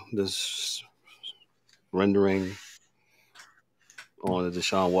about this rendering on the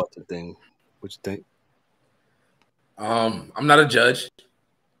Deshaun Watson thing? What you think? I'm not a judge,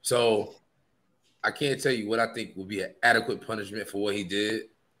 so I can't tell you what I think would be an adequate punishment for what he did.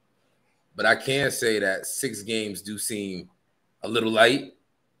 But I can say that 6 games do seem a little light.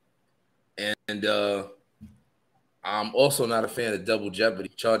 And I'm also not a fan of double jeopardy,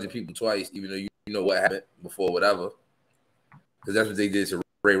 charging people twice, even though you know what happened before, whatever. Because that's what they did to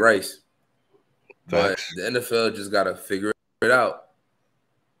Ray Rice. Facts. But the NFL just got to figure it out.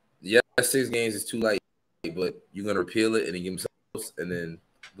 Yeah, 6 games is too light, but you're going to repeal it and then give them something and then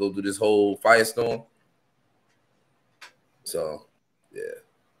go through this whole firestorm. So, yeah.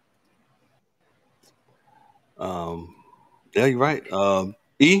 Yeah, you're right.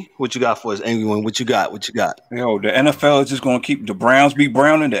 E, what you got for us? Angry one, what you got? Yo, the NFL is just going to keep the Browns be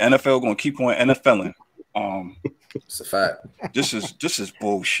Browning. The NFL going to keep on NFLing. It's a fact. This is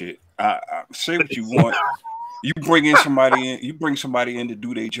bullshit. I say what you want. You bring somebody in to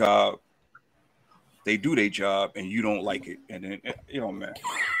do their job. They do their job, and you don't like it. And then, man.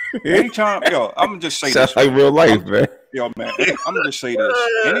 Anytime, I'm gonna just say Sounds this. like real life, man. Man. I'm gonna just say this.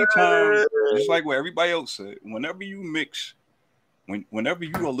 Anytime, just like what everybody else said, whenever you mix, whenever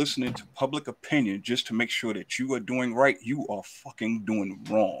you are listening to public opinion just to make sure that you are doing right, you are fucking doing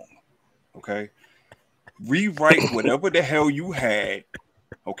wrong. Okay? Rewrite whatever the hell you had.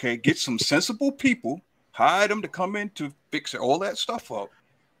 Okay? Get some sensible people, hire them to come in to fix all that stuff up,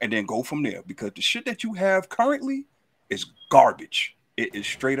 and then go from there. Because the shit that you have currently is garbage. It is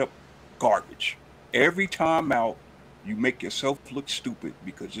straight up garbage. Every time out, you make yourself look stupid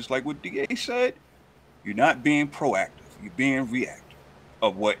because just like what DA said, you're not being proactive. You're being reactive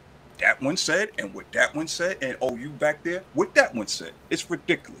of what that one said and what that one said. And oh, you back there, what that one said. It's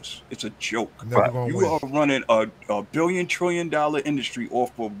ridiculous. It's a joke. You are running a $1 billion, $1 trillion industry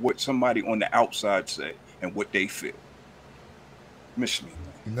off of what somebody on the outside said and what they feel. Miss me.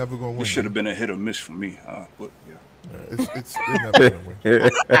 You're never gonna win. This should have been a hit or miss for me. But yeah. They're never gonna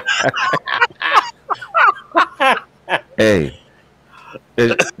win. Hey,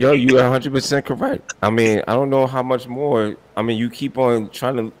 yo, you are 100% correct. I mean, I don't know how much more. I mean, you keep on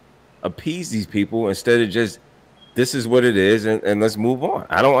trying to appease these people instead of just, this is what it is, and let's move on.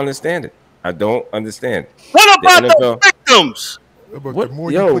 I don't understand it. I don't understand. What about the NFL victims? But What? the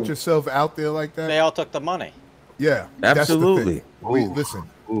more Yo. you put yourself out there like that, They all took the money. yeah, Absolutely. That's the thing. Ooh. Listen,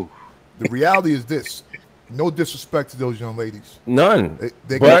 Ooh. the reality is this. No disrespect to those young ladies. None.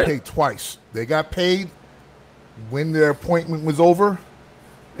 They But- got paid twice. They got paid when their appointment was over,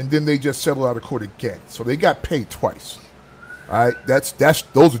 and then they just settled out of court again. So they got paid twice. All right, that's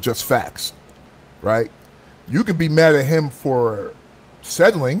those are just facts, right? You can be mad at him for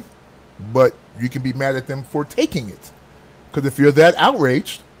settling, but you can be mad at them for taking it. Because if you're that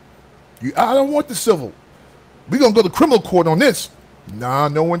outraged, I don't want the civil. We're gonna go to criminal court on this. Nah,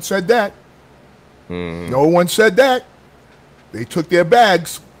 no one said that. No one said that. They took their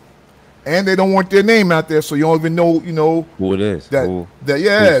bags, and they don't want their name out there, so you don't even know, Who it is? that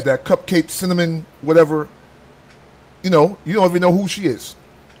that cupcake cinnamon whatever. You don't even know who she is.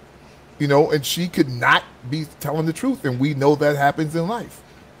 And she could not be telling the truth, and we know that happens in life.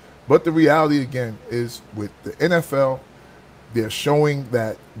 But the reality again is with the NFL, they're showing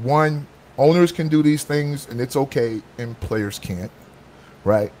that one, owners can do these things and it's okay, and players can't.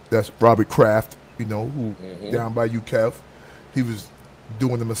 Right? That's Robert Kraft. Who down by you, Kev, he was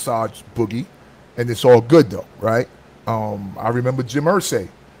doing the massage boogie, and it's all good though, right? I remember Jim Irsay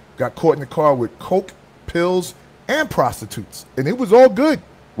got caught in the car with coke, pills, and prostitutes, and it was all good.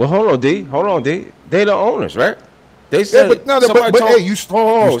 Well, hold on, D. They the owners, right? They said, but hey, you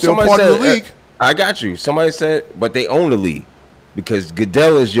still part of the league. I got you. Somebody said, but they own the league because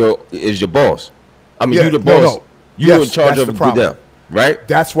Goodell is your boss. I mean, you the boss. No. You're in charge of Goodell. Right?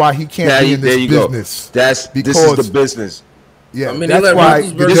 That's why he can't be in this business. This is the business. Yeah, I mean, that's why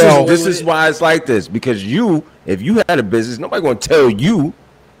this is why it's like this. Because if you had a business, nobody going to tell you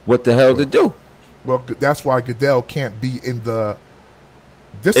what the hell to do. Well, that's why Goodell can't be in the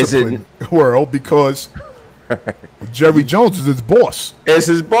discipline world, because Jerry Jones is his boss. It's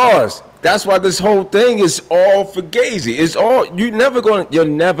his boss. That's why this whole thing is all for Gazy. It's all you're never going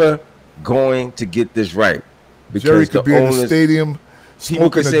to get this right. Because Jerry could be in the stadium.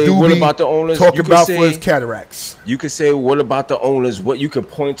 People could say, what about the owners? Talking about for his cataracts. You could say, what about the owners? What you can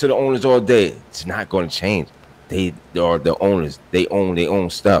point to the owners all day. It's not going to change. They are the owners. They own their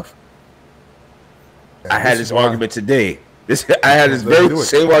own stuff. And I had this argument today. I had this very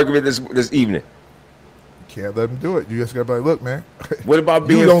same argument this evening. You can't let them do it. You just got to be like, look, man. What about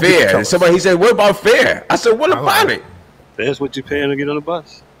being fair? And somebody, he said, what about fair? I said, what about it? That's what you're paying to get on the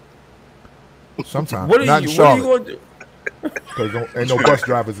bus. Sometimes. What are you going to do? Because ain't no bus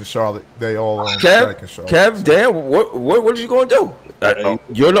drivers in Charlotte. They all on strike in Charlotte. Kev, Dan, what are you going to do?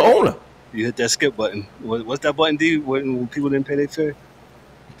 You're the owner. You hit that skip button. What's that button, D? When people didn't pay their fare?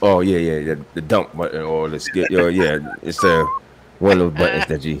 Oh, yeah. The dump button or the skip. Yeah, it's one of those buttons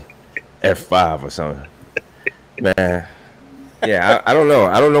that you F5 or something. Man. Yeah, I don't know.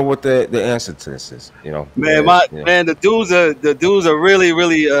 I don't know what the answer to this is. Man, the dudes are really,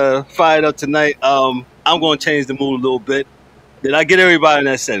 really fired up tonight. I'm going to change the mood a little bit. Did I get everybody in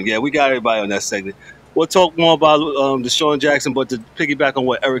that segment? Yeah, we got everybody on that segment. We'll talk more about Deshaun Jackson, but to piggyback on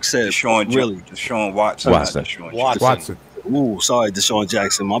what Eric said, Deshaun Watson. Watson. Ooh, sorry, Deshaun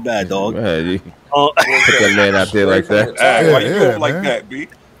Jackson. My bad, dog. Man, put that man out there like that. Why you doing like that, B?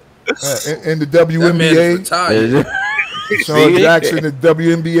 In the WNBA. Deshaun Jackson, the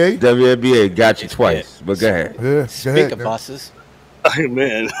WNBA. WNBA got you twice, but go ahead. Yeah, Speak of buses. Hey,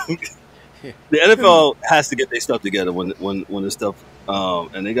 man. The NFL has to get their stuff together when the stuff,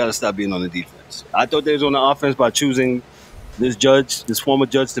 and they got to stop being on the defense. I thought they was on the offense by choosing this former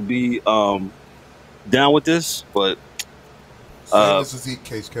judge, to be down with this, but same as the Zeke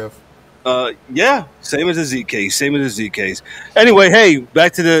case, Kev. Yeah, same as the Zeke case. Anyway, hey,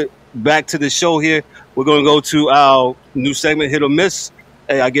 back to the show here. We're gonna go to our new segment, Hit or Miss.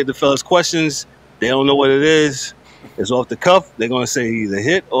 Hey, I get the fellas questions. They don't know what it is. It's off the cuff. They're gonna say either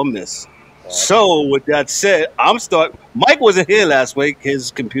hit or miss. So with that said, Mike wasn't here last week.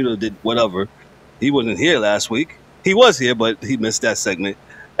 His computer did whatever. He wasn't here last week. He was here, but he missed that segment.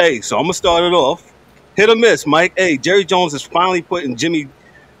 Hey, so I'm gonna start it off. Hit or miss, Mike. Hey, Jerry Jones is finally putting Jimmy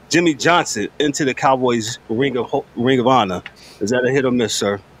Johnson into the Cowboys Ring of Honor. Is that a hit or miss,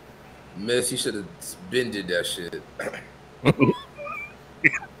 sir? Miss, you should have been did that shit.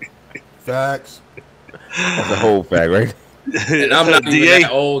 Facts. That's a whole fact, right? And I'm not even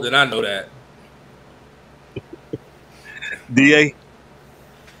that old, and I know that. DA?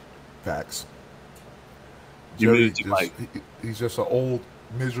 Facts. Jerry, he's just an old,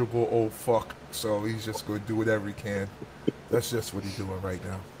 miserable old fuck. So he's just going to do whatever he can. That's just what he's doing right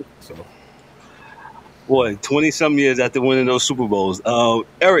now. So, boy, 20-some years after winning those Super Bowls.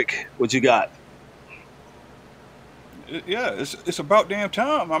 Eric, what you got? Yeah, it's about damn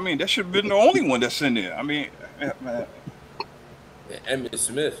time. I mean, that should have been the only one that's in there. I mean, man. Emmitt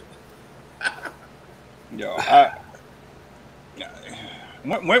Smith. Yo,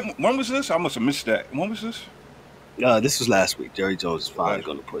 when was this? I must have missed that. When was this? This was last week. Jerry Jones is finally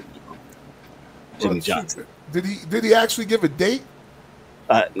going to put Jimmy Johnson. Did he actually give a date?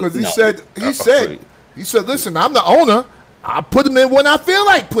 Because he no. said, listen, I'm the owner. I put him in when I feel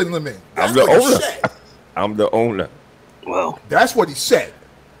like putting him in. I'm the owner. I'm the owner. Well, that's what he said.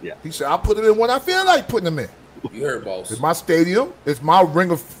 Yeah. He said, I'll put him in when I feel like putting him in. You heard, boss. It's my stadium. It's my ring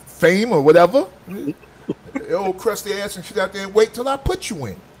of fame or whatever. Old crusty ass and shit out there and wait till I put you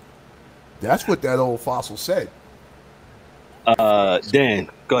in. That's what that old fossil said. Dan,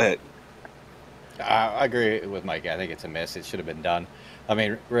 go ahead. I agree with Mike. I think it's a miss. It should have been done. I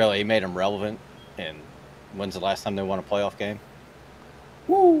mean, really, he made him relevant. And when's the last time they won a playoff game?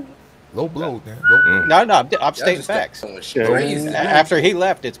 Woo. Low blow, Dan. No, I'm stating facts. Crazy. After he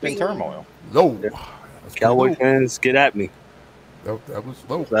left, it's been turmoil. Low. Cowboy fans, get at me. That was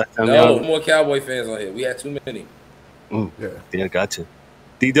low. No more Cowboy fans on here. We had too many. Yeah, gotcha.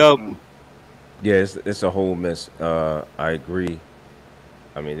 D-Dub. Yeah, it's a whole mess. I agree.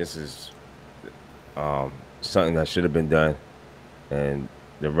 I mean, this is something that should have been done, and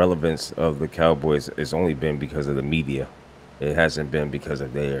the relevance of the Cowboys has only been because of the media. It hasn't been because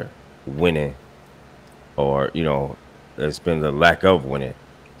of their winning, or it's been the lack of winning.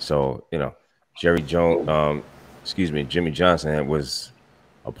 So Jimmy Johnson was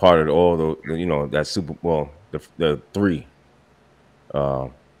a part of all the that Super Bowl, the three.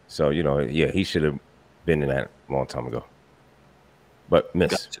 So he should have been in that a long time ago. But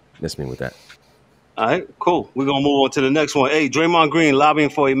miss me with that. All right, cool. We're gonna move on to the next one. Hey, Draymond Green lobbying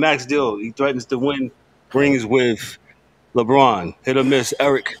for a max deal. He threatens to win rings with LeBron. Hit or miss,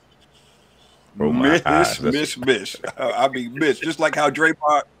 Eric? Miss. I mean, miss. Just like how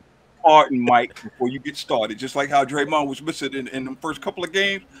Draymond, pardon Mike, before you get started. Just like how Draymond was missing in the first couple of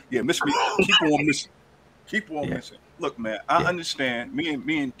games. Yeah, miss me. Keep on missing. Keep on missing. Look, man, I understand. Me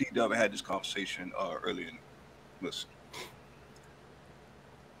and D-Dub had this conversation earlier. Listen,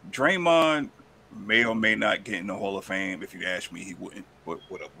 Draymond may or may not get in the Hall of Fame. If you ask me, he wouldn't. But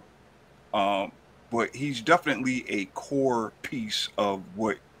whatever. But he's definitely a core piece of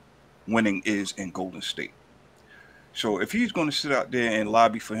what winning is in Golden State. So if he's going to sit out there and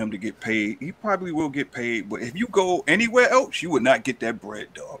lobby for him to get paid, he probably will get paid. But if you go anywhere else, you would not get that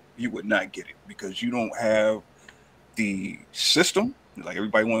bread, dog. You would not get it because you don't have the system. Like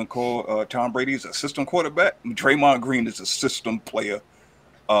everybody want to call Tom Brady is a system quarterback. Draymond Green is a system player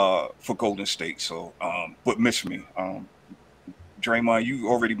for Golden State. So, but miss me. Draymond, you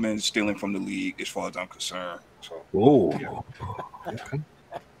already been stealing from the league as far as I'm concerned. So,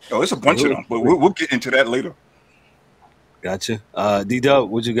 Oh, it's a bunch of them, but we'll get into that later. Gotcha. D-Dub,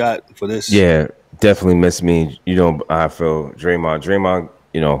 what you got for this? Yeah, definitely miss me. I feel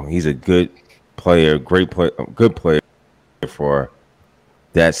Draymond, he's a good player, great player, good player for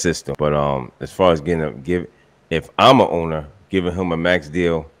that system. But as far as if I'm an owner, giving him a max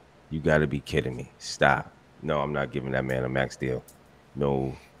deal, you got to be kidding me. Stop. No, I'm not giving that man a max deal.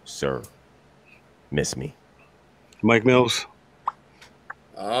 No, sir. Miss me. Mike Mills.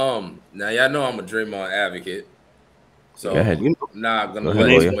 Now y'all know I'm a Draymond advocate. So I'm not gonna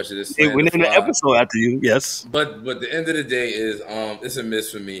let too much of this. We named the episode after you, yes. But the end of the day is it's a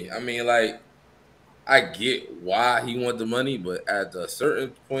miss for me. I mean, like, I get why he want the money, but at a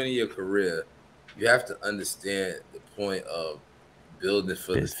certain point in your career, you have to understand the point of building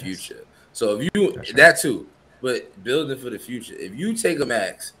for the future. So if you too, but building for the future. If you take a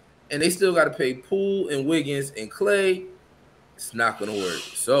max and they still got to pay Poole and Wiggins and Clay, it's not gonna work.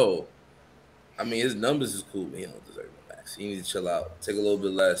 So, I mean, his numbers is cool, but he don't deserve a max. He needs to chill out, take a little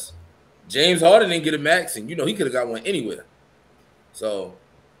bit less. James Harden didn't get a max, and he could have got one anywhere. So,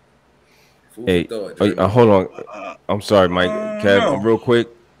 hey, hold on. I'm sorry, Mike. Kev, real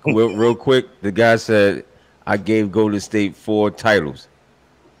quick. The guy said I gave Golden State 4 titles.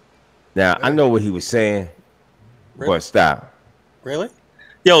 Now I know what he was saying, but stop. Really?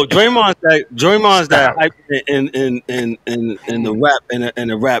 Yo, Draymond's that hype in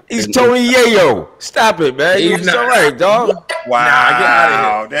the rap. He's Tony Yayo. Stop it, man. He's all right, dog.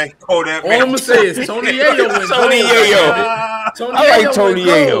 Wow, get out of here. All I'm gonna say is Tony Yayo went Tony Yayo. I like Tony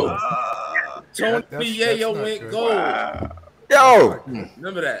Yayo. Tony Yayo went gold. Wow. Yo,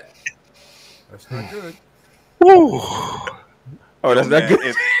 remember that? That's not good. Woo. Oh, that's not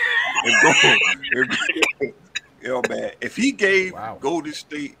good. Yo, man, if he gave Golden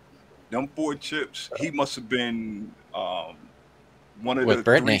State them 4 chips, he must have been one of the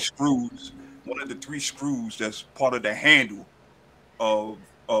 3 screws one of the 3 screws that's part of the handle of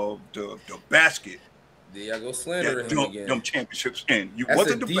the basket. There y'all go slandering him again. Them championships in. You That's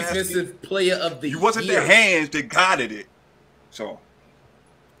wasn't a the defensive basket. player of the year. You wasn't the hands that guided it. So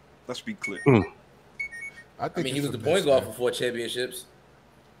let's be clear. I mean, he was the point guard for 4 championships.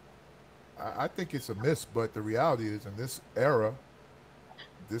 I think it's a miss, but the reality is, in this era,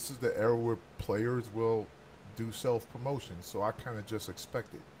 this is the era where players will do self-promotion. So I kind of just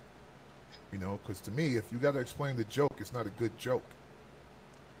expect it. You know, because to me, if you got to explain the joke, it's not a good joke.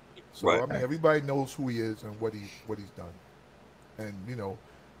 So I mean, everybody knows who he is and what he's done. And you know,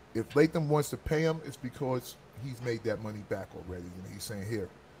 if Latham wants to pay him, it's because he's made that money back already. You know, he's saying, "Here,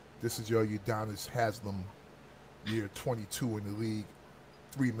 this is your Udonis Haslam, year 22 in the league,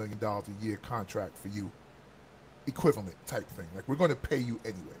 $3 million a year contract for you, equivalent type thing. Like we're going to pay you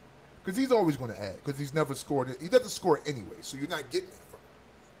anyway, because he's always going to add, because he's never scored it. He doesn't score it anyway, so you're not getting it from him.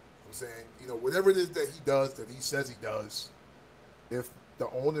 I'm saying, you know, whatever it is that he does, that he says he does, if the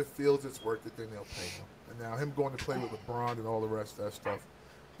owner feels it's worth it, then they'll pay him. And now him going to play with LeBron and all the rest of that stuff,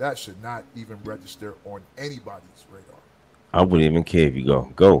 that should not even register on anybody's radar. I wouldn't even care if you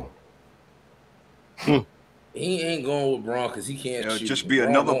go. He ain't going with Braun because he can't shoot. Just be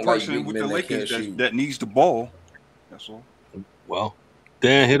another person with the Lakers that needs the ball. That's all. Well,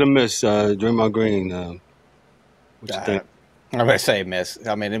 Dan, hit or miss, Draymond Green. What you think? I'm going to say miss.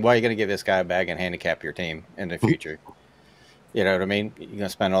 I mean, why are you going to give this guy a bag and handicap your team in the future? You know what I mean? You're going to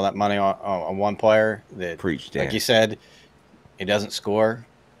spend all that money on one player that, like you said, he doesn't score.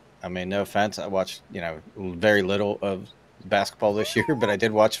 I mean, no offense. I watched, very little of basketball this year, but I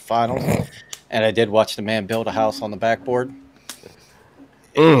did watch the finals, and I did watch the man build a house on the backboard.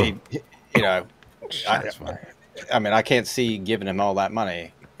 I mean, I can't see giving him all that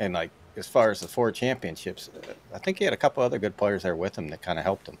money. And, like, as far as the 4 championships, I think he had a couple other good players there with him that kind of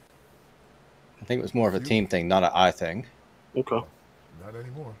helped him. I think it was more of a team thing, not an I thing. Okay. Not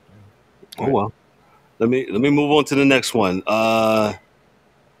anymore. Yeah. Oh, well. Let me move on to the next one.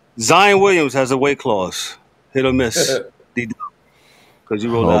 Zion Williams has a weight clause. Hit or miss? Because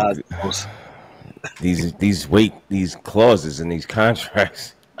you rolled out. These clauses in these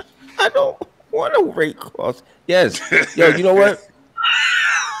contracts. I don't want a weight clause. Yes. Yo, you know what?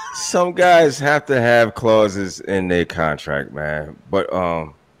 Some guys have to have clauses in their contract, man. But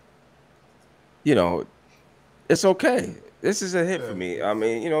it's okay. This is a hit for me. I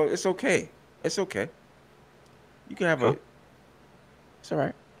mean, it's okay. It's okay. You can have it's all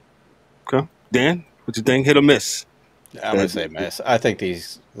right. Okay. Dan, what you think? Hit or miss? I'm going to say miss. I think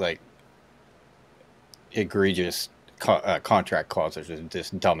these, egregious contract clauses are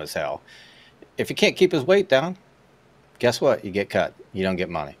just dumb as hell. If you can't keep his weight down, guess what? You get cut. You don't get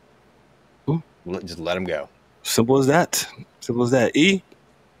money. Just let him go. Simple as that. Simple as that. E?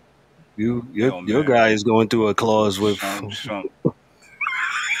 Your guy is going through a clause with...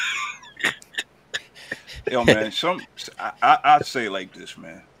 Yo, man, I'd say it like this,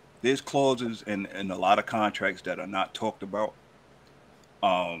 man. There's clauses in a lot of contracts that are not talked about.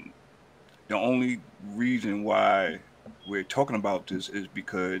 The only reason why we're talking about this is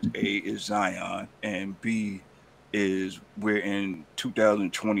because A is Zion and B is we're in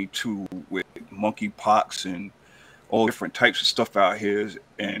 2022 with monkeypox and all different types of stuff out here.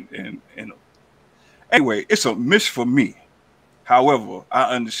 And anyway, it's a miss for me. However,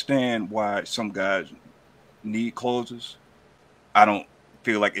 I understand why some guys need clauses. I don't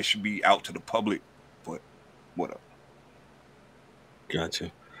feel like it should be out to the public, but whatever.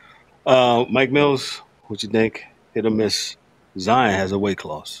 Gotcha. Mike Mills, what you think? Hit or miss? Zion has a weight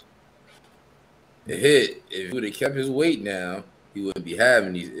clause. It hit. If he would have kept his weight now, he wouldn't be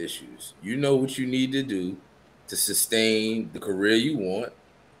having these issues. You know what you need to do to sustain the career you want,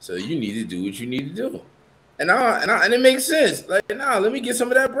 so you need to do what you need to do. And it makes sense. Let me get some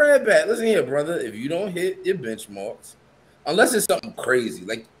of that bread back. Listen here, brother. If you don't hit your benchmarks, unless it's something crazy,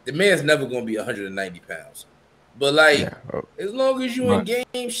 like the man's never going to be 190 pounds. But as long as you in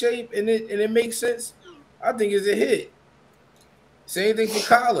game shape and it makes sense, I think it's a hit. Same thing for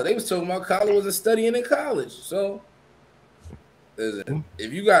Kyler. They was talking about Kyler wasn't studying in college. So listen,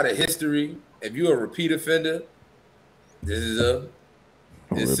 if you got a history, if you're a repeat offender, this is a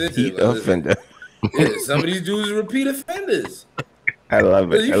repeat offender. Yeah, some of these dudes are repeat offenders. I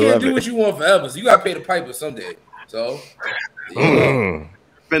love it. You can't do what you want forever, so you got to pay the piper someday. So, sound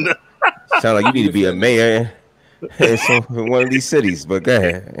like you need to be a mayor in one of these cities. But go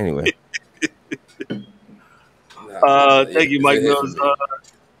ahead, anyway. Thank you, Mike Mills.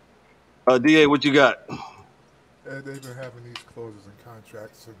 DA, what you got? They've been having these clauses in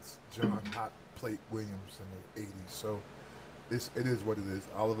contracts since John Hot Plate Williams in the 80s. So it is what it is.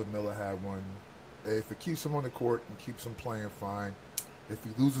 Oliver Miller had one. If it keeps him on the court and keeps him playing, fine. If he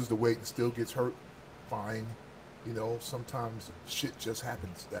loses the weight and still gets hurt, fine. You know, sometimes shit just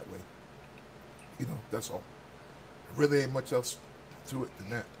happens that way. You know, that's all. Really ain't much else to it than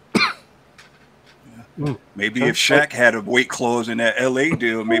that. Yeah. Maybe if Shaq had a weight clause in that LA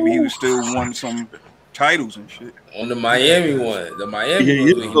deal, maybe he would still won some titles and shit. On the Miami one, the Miami Yeah,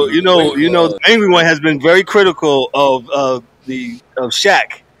 one, you know, the Miami one has been very critical of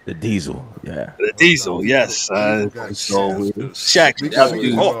Shaq. The Diesel, yeah. The Diesel, yes. So Shaq,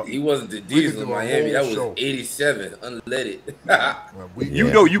 he wasn't the Diesel in Miami. That was 87, unleaded.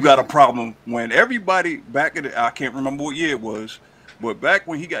 You know, you got a problem when everybody back in I can't remember what year it was, but back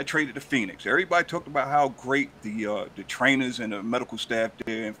when he got traded to Phoenix, everybody talked about how great the trainers and the medical staff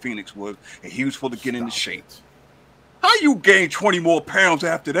there in Phoenix was, and he was supposed to get into shape. How you gain 20 more pounds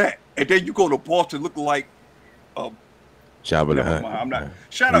after that, and then you go to Boston looking like I'm not.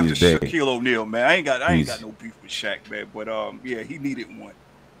 Shout out to Shaquille O'Neal, man. I ain't got no beef with Shaq, man. But yeah, he needed one.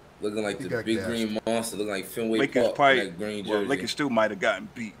 Looking like the big gassed. Green monster, looking like Fenway Park, that green jersey. Lakers still might have gotten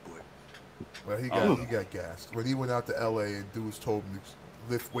beat, but he got gassed when he went out to LA and dudes told him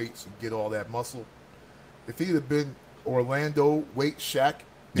to lift weights and get all that muscle. If he'd have been Orlando weight Shaq,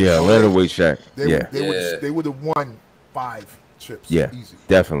 Orlando weight Shaq, they would have won 5 chips. Yeah, easy,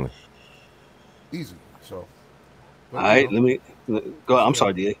 definitely, easy. So. All right, let me go. I'm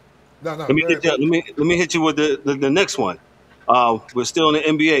sorry, DA. No. Let me hit you with the next one. We're still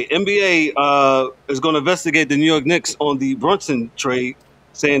in the NBA. NBA is going to investigate the New York Knicks on the Brunson trade,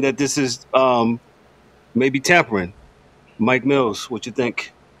 saying that this is maybe tampering. Mike Mills, what you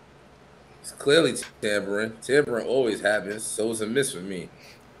think? It's clearly tampering. Tampering always happens, so it's a miss for me.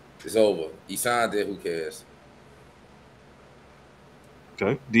 It's over. He signed it. Who cares?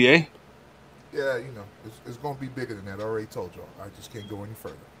 Okay, DA. Yeah, you know, it's going to be bigger than that. I already told y'all. I just can't go any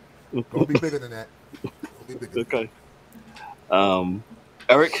further. It's going to be bigger than that. Okay.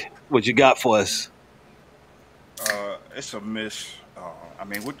 Eric, what you got for us? It's a miss.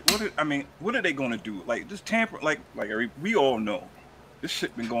 What are they going to do? Like this tamper, like we all know, this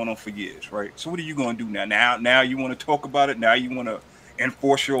shit been going on for years, right? So what are you going to do now? Now you want to talk about it? Now you want to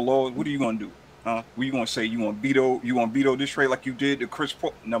enforce your laws? What are you going to do? What you gonna say? You want veto this trade like you did to Chris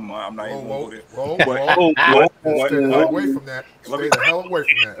Paul? No, I'm not even gonna go there. Stay away from that. Stay the hell away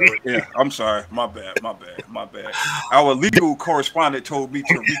from that, Eric. Yeah, I'm sorry. My bad. Our legal correspondent told me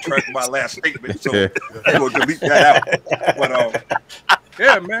to retract my last statement, so we'll delete that out. But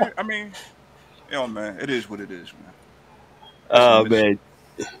yeah, man. I mean, man, it is what it is, man. Man,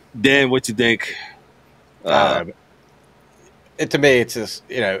 Dan, what you think? To me, it's just,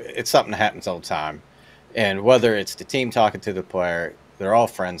 it's something that happens all the time. And whether it's the team talking to the player, they're all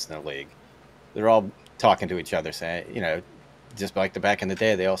friends in the league. They're all talking to each other, saying, just like back in the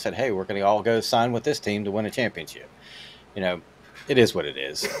day, they all said, hey, we're going to all go sign with this team to win a championship. It is what it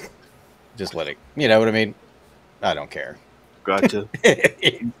is. Just let it, you know what I mean? I don't care. Gotcha.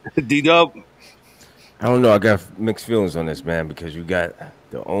 D-Dub? I don't know. I got mixed feelings on this, man, because you got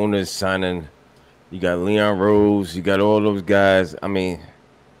the owners signing. You got Leon Rose. You got all those guys. I mean,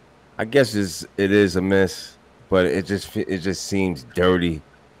 I guess it is a miss, but it just seems dirty,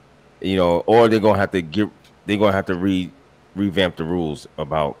 Or they're gonna have to revamp the rules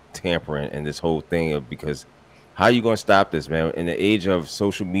about tampering and this whole thing because how you gonna stop this, man? In the age of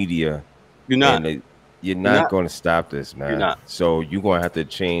social media, you're not gonna stop this, man. You're not. So you're gonna have to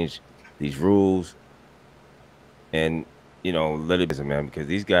change these rules and let it be, man, because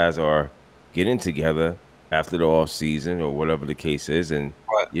these guys are getting together after the off season or whatever the case is, and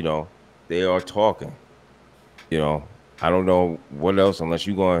they are talking. I don't know what else unless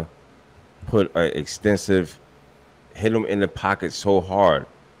you're going to put an extensive hit them in the pocket so hard.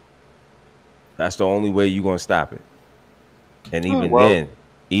 That's the only way you're going to stop it. And even then,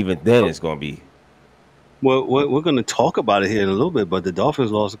 it's going to be. Well, we're going to talk about it here in a little bit, but the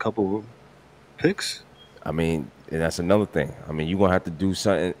Dolphins lost a couple of picks. I mean, and that's another thing. I mean, you're gonna have to do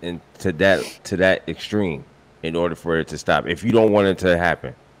something to that extreme in order for it to stop. If you don't want it to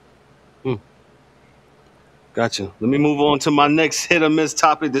happen. Gotcha. Let me move on to my next hit or miss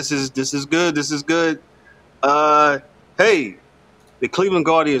topic. This is good. This is good. Hey, the Cleveland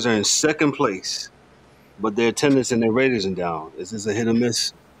Guardians are in second place, but their attendance and their ratings are down. Is this a hit or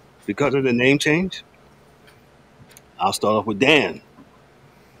miss because of the name change? I'll start off with Dan.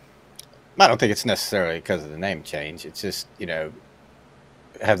 I don't think it's necessarily because of the name change. It's just,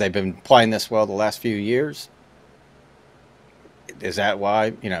 have they been playing this well the last few years? Is that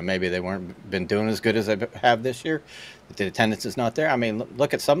why, maybe they weren't been doing as good as they have this year? The attendance is not there. I mean,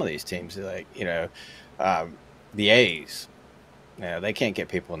 look at some of these teams, like, the A's. Yeah, they can't get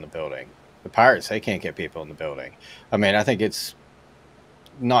people in the building. The Pirates, they can't get people in the building. I mean, I think it's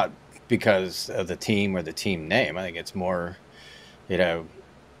not because of the team or the team name. I think it's more, the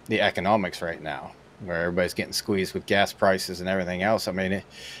economics right now, where everybody's getting squeezed with gas prices and everything else. I mean,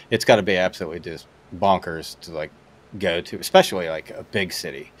 it's got to be absolutely just bonkers to like go to, especially like a big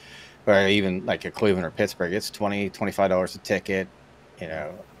city, or even like a Cleveland or Pittsburgh. It's $25 a ticket.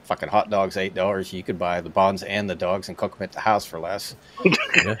 Fucking hot dogs $8. You could buy the buns and the dogs and cook them at the house for less.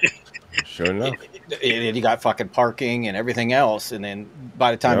 Yeah, sure enough. And you got fucking parking and everything else, and then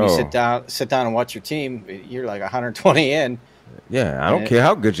by the time you sit down and watch your team, you're like 120 in. Yeah, I don't care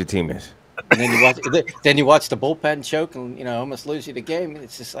how good your team is. And then you watch the bullpen choke and almost lose you the game.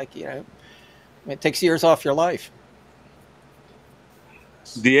 It's just like it takes years off your life.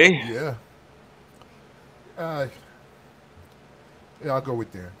 DA? Yeah. Yeah, I'll go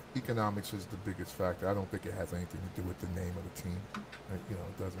with Dan. Economics is the biggest factor. I don't think it has anything to do with the name of the team.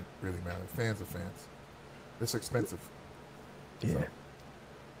 It doesn't really matter. Fans are fans. It's expensive. Yeah.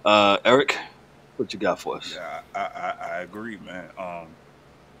 So. Eric, what you got for us? Yeah, I agree, man.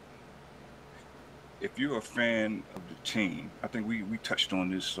 If you're a fan of the team, I think we touched on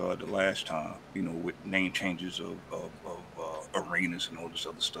this the last time, with name changes of arenas and all this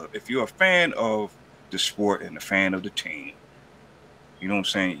other stuff. If you're a fan of the sport and a fan of the team, you know what I'm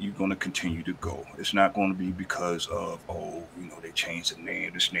saying, you're going to continue to go. It's not going to be because of, they changed the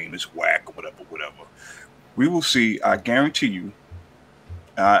name, this name is whack or whatever. We will see. I guarantee you,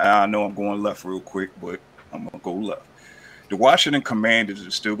 I know I'm going left real quick, but I'm going to go left. The Washington Commanders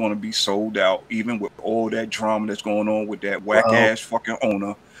is still going to be sold out, even with all that drama that's going on with that whack-ass fucking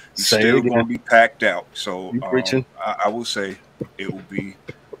owner. He's still going to be packed out. So I will say it will be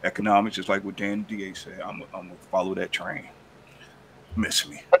economics, just like what Dan and DA said. I'm going to follow that train. Miss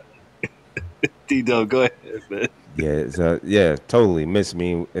me. D-Dog, go ahead, man. Yeah, totally. Miss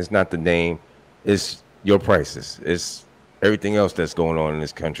me. It's not the name. It's your prices. It's everything else that's going on in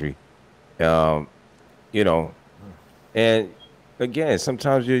this country. And again,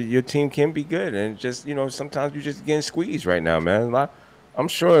 sometimes your team can be good, and just sometimes you're just getting squeezed right now, man. I'm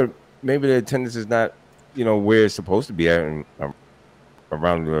sure maybe the attendance is not where it's supposed to be at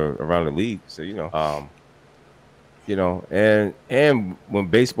around the league. So and when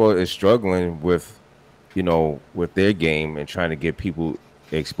baseball is struggling with their game and trying to get people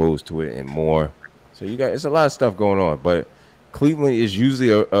exposed to it and more, so it's a lot of stuff going on. But Cleveland is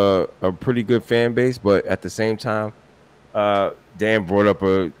usually a pretty good fan base, but at the same time, Dan brought up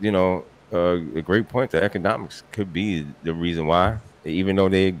a great point. The economics could be the reason why, even though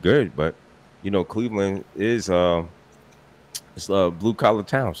they're good. But Cleveland is it's a blue collar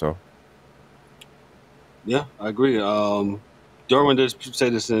town, so. Yeah, I agree. Derwin did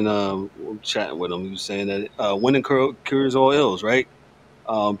say this in chatting with him. He was saying that winning cures all ills, right?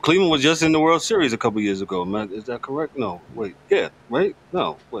 Cleveland was just in the World Series a couple years ago, man. Is that correct? No. Wait. Yeah. Right?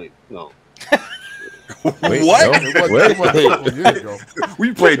 No. Wait. No. Wait, what? No, wait.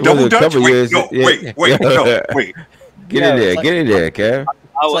 We played double dutch. Wait. No. Wait. Get in there, Kev.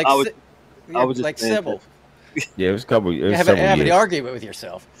 I was like Sybil. Yeah, it was a couple. It was have an argument with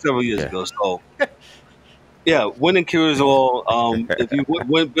yourself. Several years ago. So. Yeah, winning cures all. If you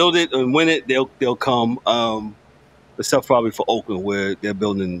build it and win it, they'll come. Except probably for Oakland, where they're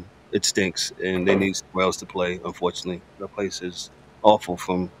building, it stinks, and they need somewhere else to play. Unfortunately, the place is awful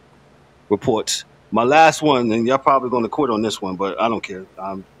from reports. My last one, and y'all probably going to quit on this one, but I don't care.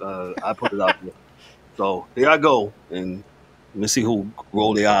 I put it out there. So here I go, and let's see who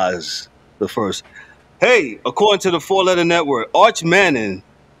roll their eyes the first. Hey, according to the 4-letter network, Arch Manning,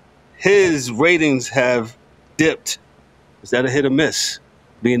 his ratings have dipped. Is that a hit or miss?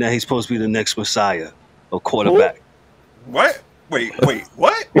 Being that he's supposed to be the next Messiah of quarterback. Ooh. What? Wait,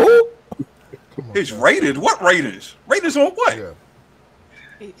 what? His rated? What ratings? Ratings on what?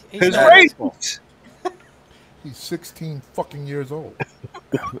 Yeah. His ratings. He's 16 fucking years old.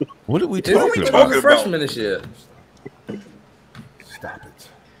 What are we talking about? Freshman this year. Stop it.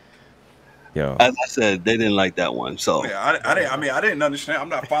 Yo. As I said, they didn't like that one. So yeah, I didn't understand. I'm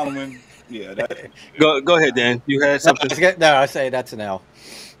not following. Yeah. Go ahead, Dan. You had something. No, I say that's an L.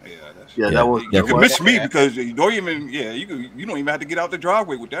 Yeah, that was. You can miss me because you don't even. Yeah, you don't even have to get out the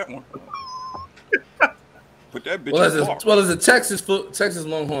driveway with that one. Put that bitch. As a Texas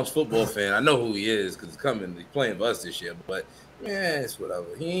Longhorns football fan, I know who he is because he's playing for us this year. But man, it's whatever.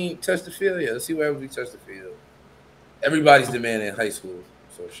 He ain't touched the field yet. Let's see where we touch the field. Everybody's the man in high school.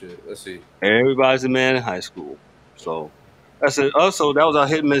 So shit. Let's see. Everybody's the man in high school. So that's it. Also, that was our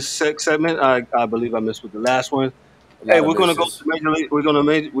hit and miss segment. I believe I missed with the last one. Hey, we're gonna go to Major League. We're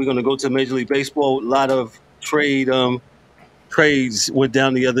gonna go to Major League Baseball. A lot of trade trades went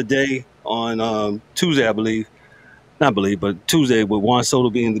down the other day on Tuesday, I believe. Not believe, but Tuesday, with Juan Soto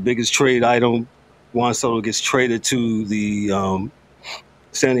being the biggest trade item. Juan Soto gets traded to the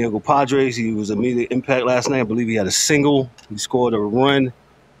San Diego Padres. He was immediate impact last night. I believe he had a single. He scored a run.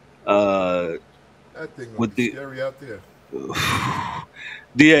 That thing gonna With be the scary out there.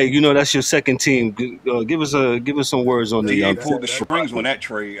 DA, you know that's your second team. Give us some words on He the. pulled the strings on that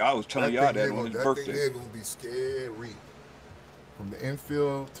trade. I was telling y'all that on his That birthday. thing there gonna be scary. From the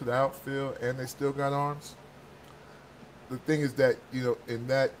infield to the outfield, and they still got arms. The thing is that, you know, in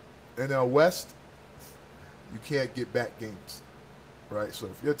that NL West, you can't get back games, right? So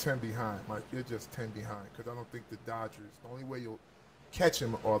if you're 10 behind, Mike, you're just 10 behind, because I don't think the Dodgers, the only way you'll catch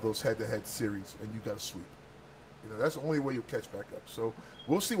them are those head-to-head series, and you got to sweep. You know, that's the only way you'll catch back up. So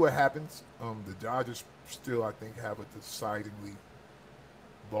we'll see what happens. The Dodgers still, I think, have a decidedly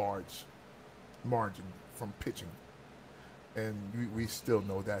large margin from pitching, and we still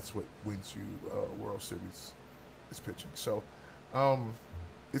know that's what wins you World Series. Is pitching. So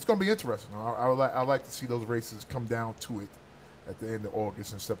it's going to be interesting. I like to see those races come down to it at the end of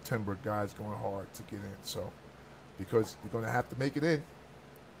August and September, guys going hard to get in. So because you're going to have to make it in.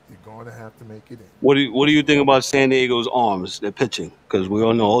 You're going to have to make it in. What do you think about San Diego's arms? Their pitching, because we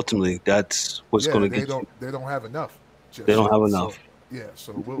all know ultimately that's what's going to get. They don't have enough. They don't have enough.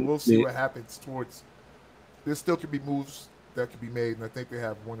 So we'll see what happens towards. There still could be moves that could be made, and I think they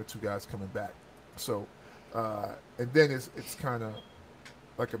have one or two guys coming back. So. And then it's kind of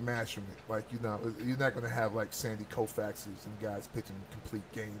like a measurement. Like, you know, you're not going to have like Sandy Koufaxes and guys pitching complete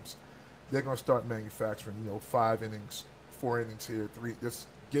games. They're going to start manufacturing, you know, 5 innings, 4 innings here, 3, just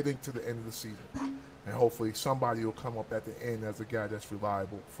getting to the end of the season. And hopefully somebody will come up at the end as a guy that's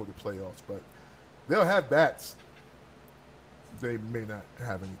reliable for the playoffs. But they'll have bats. They may not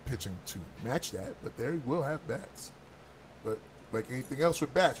have any pitching to match that, but they will have bats. But like anything else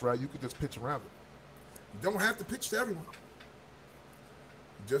with bats, right, you could just pitch around it. You don't have to pitch to everyone.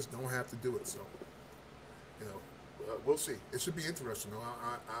 You just don't have to do it. So, you know, we'll see. It should be interesting.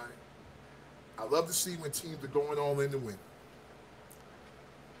 I love to see when teams are going all in to win.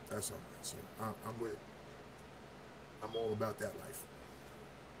 That's all. So I'm with it. I'm all about that life.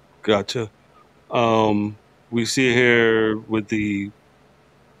 Gotcha. We see here with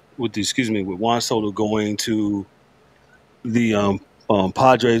with Juan Soto going to the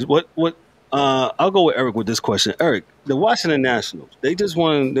Padres. I'll go with Eric with this question. Eric, the Washington Nationals, they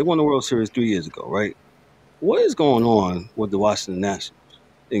won the World Series 3 years ago, right? What is going on with the Washington Nationals,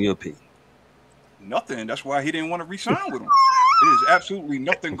 in your opinion? Nothing. That's why he didn't want to re-sign with them. There's absolutely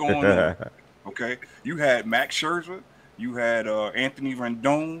nothing going on. Okay, you had Max Scherzer, you had Anthony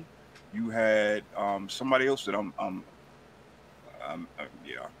Rendon, you had somebody else that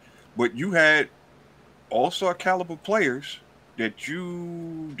but you had all-star caliber players that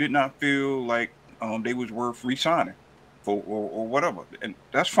you did not feel like they was worth re-signing for or whatever, and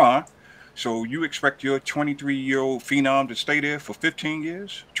that's fine. So you expect your 23-year-old phenom to stay there for 15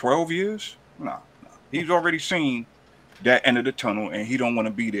 years, 12 years? No. He's already seen that end of the tunnel, and he don't want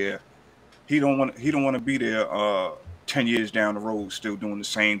to be there. He don't want to be there 10 years down the road, still doing the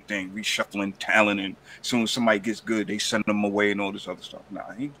same thing, reshuffling talent, and as soon as somebody gets good, they send them away and all this other stuff. No.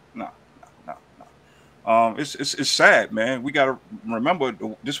 It's sad, man. We got to remember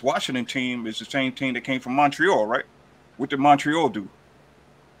this Washington team is the same team that came from Montreal, right? What did Montreal do?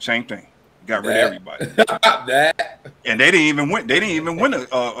 Same thing. Got rid of everybody. And they didn't even win. They didn't even win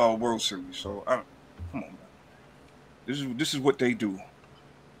a World Series. So come on, man. This is what they do.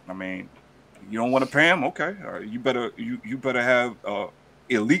 I mean, you don't want to pay them? Okay. You better have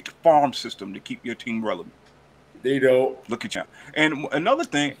elite farm system to keep your team relevant. They don't. Look at you. And another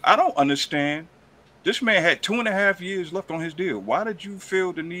thing, I don't understand. This man had 2.5 years left on his deal. Why did you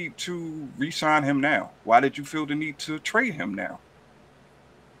feel the need to re-sign him now? Why did you feel the need to trade him now?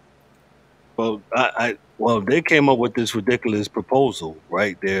 Well, they came up with this ridiculous proposal,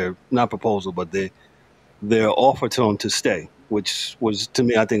 right? Their offer to him to stay, which was, to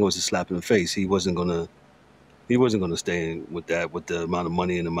me, I think it was a slap in the face. He wasn't gonna stay with the amount of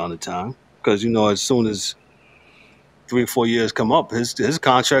money and amount of time, because, you know, as soon as 3 or 4 years come up, his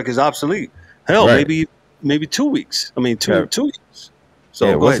contract is obsolete. Hell, right. maybe 2 weeks. I mean, two years. So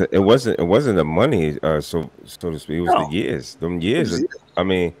yeah, it wasn't the money, so to speak. It was the years. Them years. I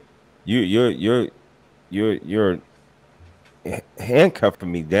mean, you're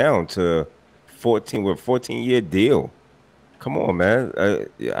handcuffing me down to 14-year deal. Come on, man.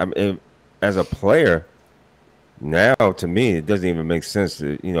 I mean, as a player, now to me it doesn't even make sense.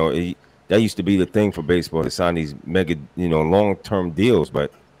 That used to be the thing for baseball, to sign these mega, long-term deals,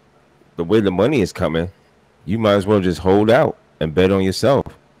 but the way the money is coming, you might as well just hold out and bet on yourself.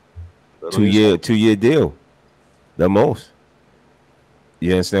 Bet on 2 year yourself. 2 year deal, the most.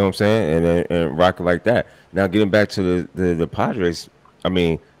 You understand what I'm saying? And rock it like that. Now getting back to the Padres, I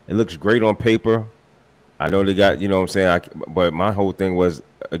mean, it looks great on paper. I know they got, you know what I'm saying, but my whole thing was,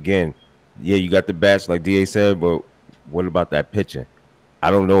 again, yeah, you got the bats like DA said, but what about that pitching? I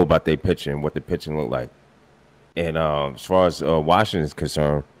don't know about their pitching, what the pitching look like. And as far as Washington is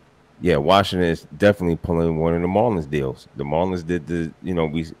concerned, yeah, Washington is definitely pulling one of the Marlins deals. The Marlins did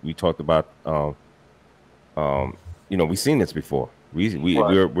we talked about we've seen this before.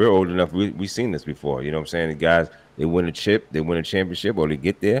 We're old enough. We've seen this before. You know what I'm saying? The guys, they win a chip, they win a championship, or they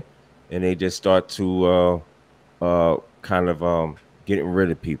get there, and they just start to kind of getting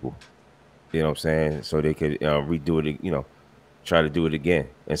rid of people. You know what I'm saying? So they could redo it. Try to do it again.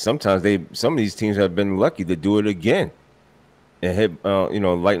 And sometimes some of these teams have been lucky to do it again and hit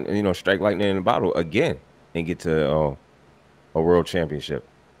strike lightning in a bottle again and get to a world championship.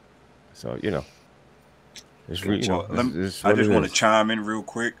 So it's really, I just want to chime in real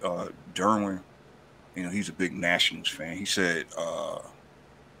quick. Derwin, he's a big Nationals fan. He said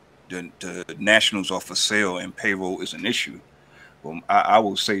the Nationals are for sale and payroll is an issue. Well, I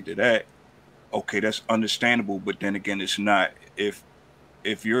will say to that, okay, that's understandable, but then again, it's not. If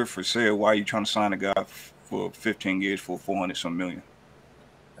you're for sale, why are you trying to sign a guy for 15 years for 400-some million?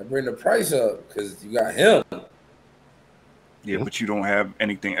 I bring the price up because you got him. Yeah, but you don't have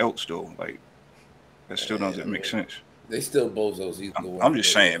anything else though. Like that still doesn't make sense. They still bozos. I'm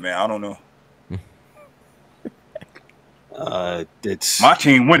just saying, man. I don't know. It's my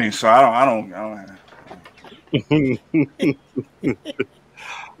team winning, so I don't.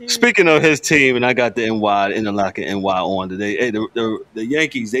 Speaking of his team, and I got the NY Interlock and NY on today. Hey, the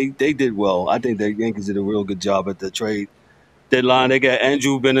Yankees, they did well. I think the Yankees did a real good job at the trade deadline. They got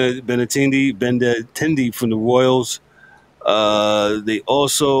Andrew Benintendi from the Royals.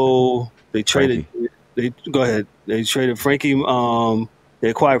 They traded. Go ahead. They traded Frankie. They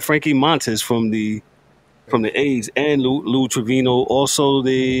acquired Frankie Montes from the A's and Lou Trevino. Also,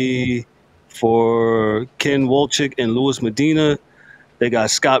 for Ken Walchick and Luis Medina. They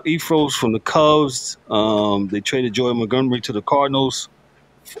got Scott Efros from the Cubs. They traded Joey Montgomery to the Cardinals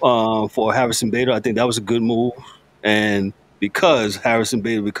for Harrison Bader. I think that was a good move. And because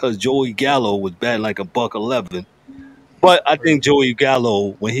Joey Gallo was batting like $111. But I think Joey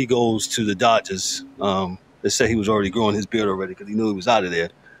Gallo, when he goes to the Dodgers, they said he was already growing his beard already because he knew he was out of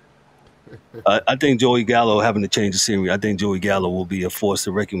there. I think Joey Gallo having to change the scenery. I think Joey Gallo will be a force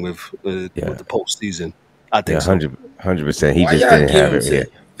to reckon with the postseason. I think 100%. He just didn't have it yet.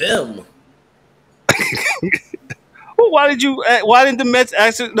 Them. Well, why didn't the Mets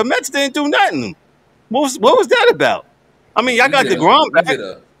actually? The Mets didn't do nothing. What was that about? I mean, y'all got DeGrom back.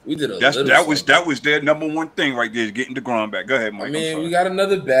 That was their number one thing right there, getting DeGrom back. Go ahead, Mike. I mean, we got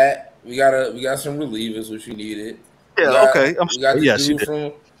another bat. We got some relievers which we needed. Yeah, okay.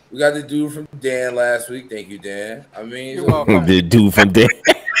 We got the dude from Dan last week. Thank you, Dan. I mean, the dude from Dan.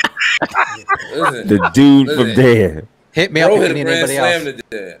 The dude from Dan. Hit me up if you need anybody else.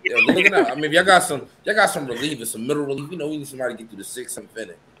 Looking out. I mean, if y'all got some relievers, some middle relief. We need somebody to get through the sixth and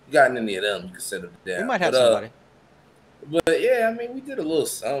finish. You got any of them, you can send them down. We might have somebody. But yeah, I mean, we did a little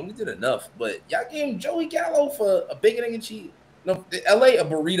something. We did enough. But y'all gave Joey Gallo for a bacon egg and cheese. No, LA a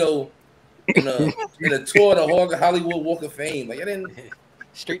burrito in a tour of the Hollywood Walk of Fame. Like I didn't.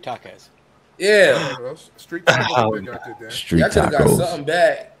 Street tacos. Yeah. Street tacos big out there, Dan. Street y'all could have got something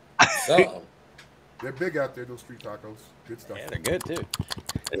back. Something. They're big out there, those street tacos. Good stuff. Yeah, they're good too.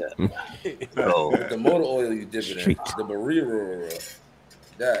 So, the motor oil you dip it in. The burrito.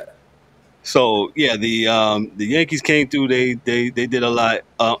 That. So yeah, the Yankees came through. They did a lot.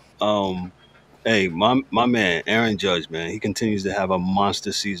 Hey, my man Aaron Judge, man, he continues to have a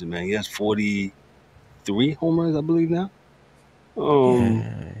monster season, man. He has 43 home runs, I believe now.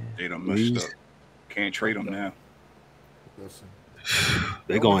 They done messed up. Can't trade him now. Listen,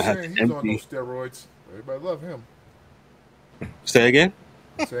 they're going to have to he's empty. on those steroids. Everybody love him. Say again?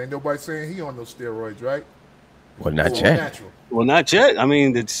 Ain't nobody saying he on those steroids, right? Well, not yet. Natural. Well, not yet. I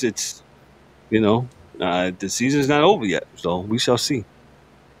mean, it's the season's not over yet, so we shall see.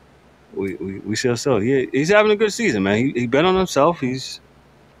 We shall see. He's having a good season, man. He bet on himself. He's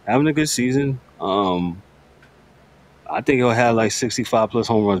having a good season. I think he'll have like 65 plus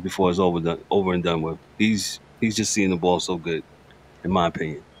home runs before it's over and done with. He's just seeing the ball so good, in my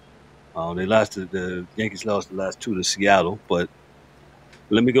opinion. The Yankees lost the last two to Seattle, but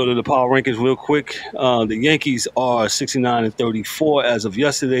let me go to the power rankings real quick. The Yankees are 69-34 as of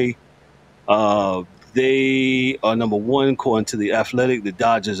yesterday. They are number one according to the Athletic. The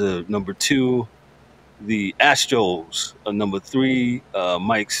Dodgers are number two. The Astros are number 3.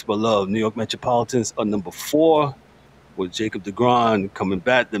 Mike's beloved New York Metropolitans are number 4. With Jacob DeGrom coming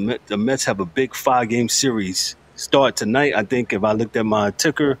back, the Mets have a big 5-game series start tonight. I think if I looked at my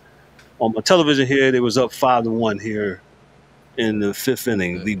ticker on my television here, they was up 5-1 here in the 5th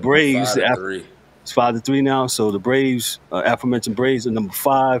inning. The Braves, 5-3. it's 5-3 now. So the Braves, aforementioned Braves, are number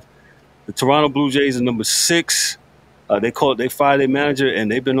 5. The Toronto Blue Jays are number 6. They fired their manager,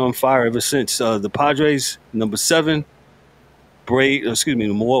 and they've been on fire ever since. The Padres, number 7. The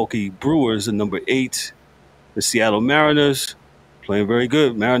Milwaukee Brewers are number 8. The Seattle Mariners, playing very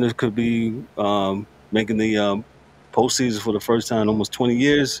good. Mariners could be making the postseason for the first time in almost 20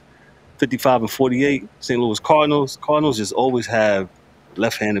 years. 55-48. St. Louis Cardinals. Cardinals just always have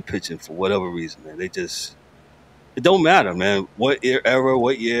left-handed pitching for whatever reason, man. It don't matter, man. What era,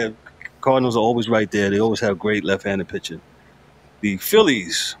 what year, Cardinals are always right there. They always have great left-handed pitching. The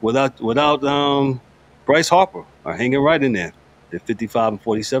Phillies, without Bryce Harper, are hanging right in there. They're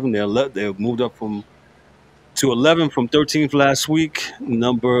 55-47. They're moved up to 11 from 13th last week.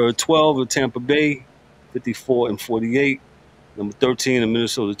 Number 12, the Tampa Bay, 54-48. Number 13, the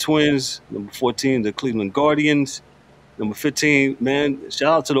Minnesota Twins. Number 14, the Cleveland Guardians. Number 15, man,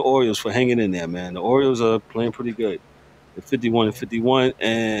 shout out to the Orioles for hanging in there, man. The Orioles are playing pretty good. They're 51-51.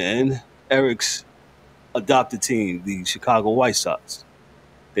 And Eric's adopted team, the Chicago White Sox.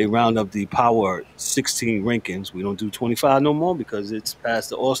 They round up the Power 16 rankings. We don't do 25 no more because it's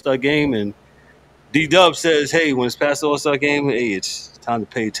past the All-Star game. And D-Dub says, hey, when it's past the All-Star game, hey, it's time to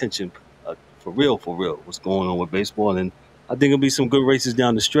pay attention for real, what's going on with baseball. And I think it'll be some good races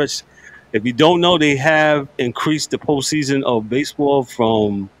down the stretch. If you don't know, they have increased the postseason of baseball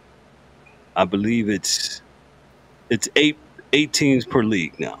from, I believe it's 8 teams per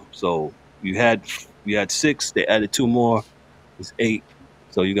league now. So you had 6, they added 2 more, it's 8.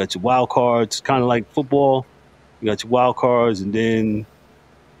 So you got your wild cards, kind of like football. You got your wild cards, and then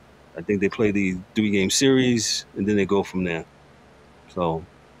I think they play the 3-game series, and then they go from there. So,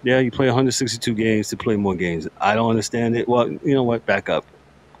 yeah, you play 162 games to play more games. I don't understand it. Well, you know what? Back up,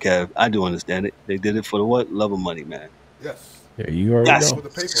 Kev. I do understand it. They did it for the what? Love of money, man. Yes. Yeah, you already That's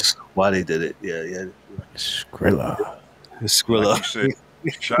know. why they did it. Yeah. Skrilla. Like you said,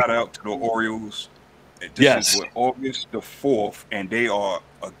 shout out to the Orioles. This is what, August the 4th, and they are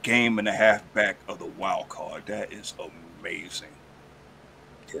a game and a half back of the wild card. That is amazing.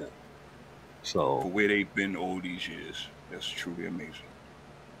 Yeah. So for where they've been all these years, that's truly amazing.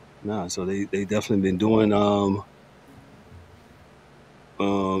 No, so they definitely been doing.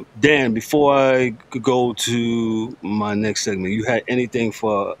 Dan, before I could go to my next segment, you had anything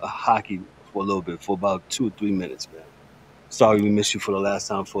for hockey for a little bit, for about 2 or 3 minutes, man. Sorry we missed you for the last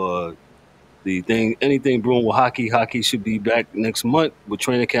time for the thing. Anything brewing with hockey? Hockey should be back next month with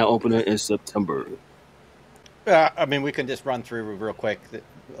training camp opening in September. I mean, we can just run through real quick,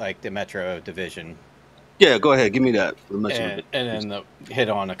 like the Metro Division. Yeah, go ahead. Give me that. And then hit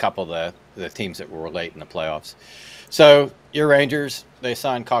on a couple of the teams that were late in the playoffs. So your Rangers, they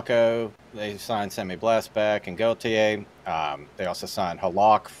signed Kakko, they signed Semi Blasback and Gauthier. They also signed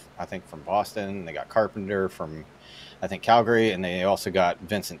Halak, I think, from Boston. They got Carpenter from, I think, Calgary, and they also got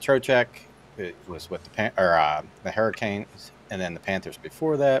Vincent Trocheck, who was with the Hurricanes, and then the Panthers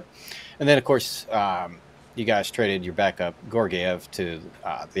before that. And then, of course, you guys traded your backup Georgiev to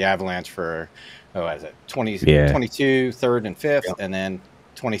the Avalanche for, 22, third and fifth, and then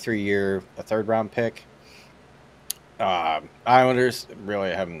 23-year, a third-round pick. Islanders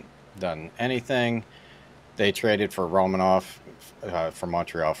really haven't done anything. They traded for Romanov from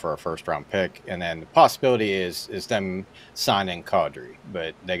Montreal for a first-round pick, and then the possibility is them signing Kadri,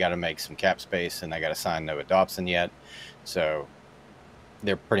 but they got to make some cap space, and they got to sign Noah Dobson yet. So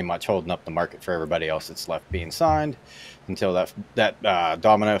they're pretty much holding up the market for everybody else that's left being signed until that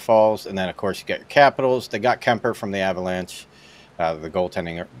domino falls. And then, of course, you get your Capitals. They got Kemper from the Avalanche, the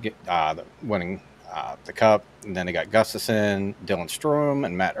goaltending, winning the Cup. And then they got Gustafsson, Dylan Strome,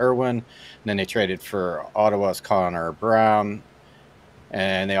 and Matt Irwin. And then they traded for Ottawa's Connor Brown.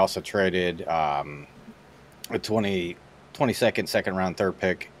 And they also traded a 22nd, second-round, third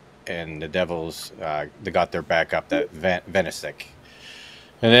pick. And the Devils, they got their backup, that Venisic.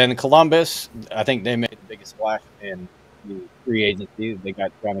 And then Columbus, I think they made the biggest splash in the free agency. They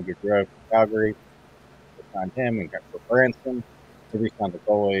got Johnny Gaudreau from Calgary. They signed him and got Branson. They re-signed the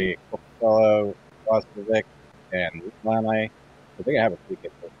goalie, Costello, Roscovic, and Lane. So they're going to have a pretty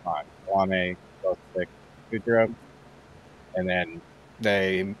good first time. Lane, Roscovic, Gaudreau. And then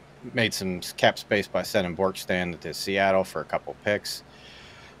they made some cap space by sending Borkstand to Seattle for a couple picks.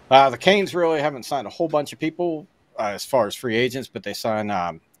 The Canes really haven't signed a whole bunch of people as far as free agents, but they signed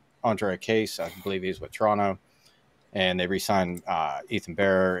Andre Case. I believe he's with Toronto. And they re-signed Ethan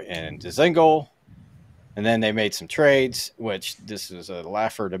Bear and Dzingel. And then they made some trades, which this is a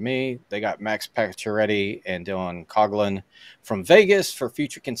laugher to me. They got Max Pacioretty and Dylan Coughlin from Vegas for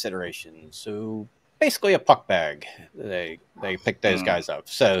future consideration. So basically a puck bag. They picked those guys up.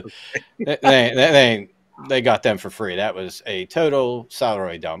 So they got them for free. That was a total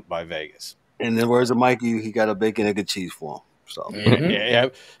salary dump by Vegas. In the words of Mikey, he got a bacon, egg, and cheese for him. So yeah.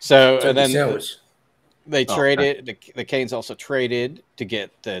 So Turkey and then sandwich. they traded. The Canes also traded to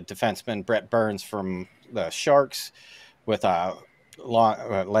get the defenseman Brett Burns from the Sharks with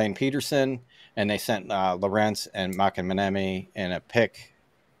Lane Peterson, and they sent Lawrence and Makanmanemi and a pick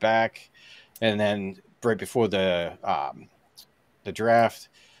back. And then right before the draft,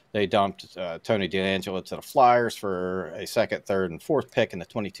 they dumped Tony DeAngelo to the Flyers for a second, third, and fourth pick in the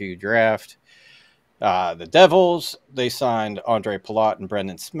 22 draft. The Devils, they signed Andre Palat and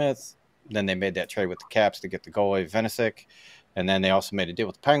Brendan Smith. Then they made that trade with the Caps to get the goalie Venisic. And then they also made a deal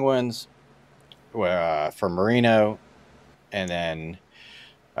with the Penguins for Marino. And then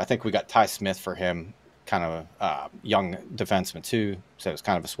I think we got Ty Smith for him, kind of young defenseman too. So it's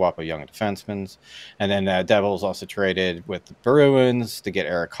kind of a swap of young defensemen. And then the Devils also traded with the Bruins to get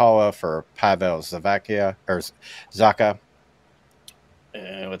Eric Holla for Pavel Zaka.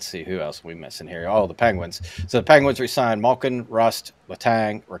 Let's see, who else are we missing here? Oh, the Penguins. So the Penguins re-signed Malkin, Rust,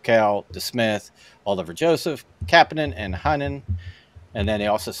 Letang, Raquel, DeSmith, Oliver Joseph, Kapanen, and Heinen. And then they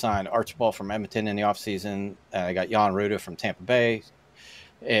also signed Archibald from Edmonton in the offseason. They got Jan Ruda from Tampa Bay,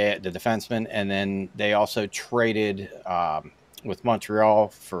 the defenseman. And then they also traded with Montreal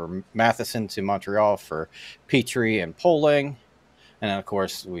for Matheson to Montreal for Petrie and Poling. And then, of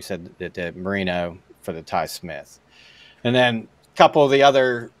course, we said that the Marino for the Ty Smith. And then couple of the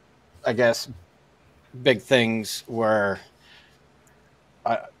other, I guess, big things were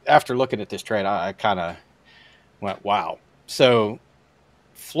after looking at this trade, I kind of went, wow. So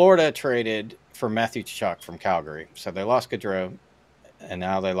Florida traded for Matthew Tkachuk from Calgary. So they lost Gaudreau, and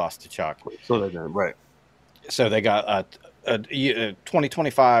now they lost Tkachuk. So they did, right. So they got a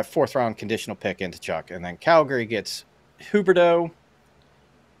 2025 fourth-round conditional pick into Tkachuk. And then Calgary gets Huberdeau,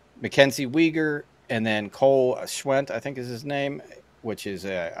 Mackenzie Weegar, and then Cole Schwent, I think is his name, which is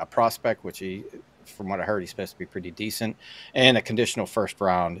a prospect, which he, from what I heard, he's supposed to be pretty decent, and a conditional first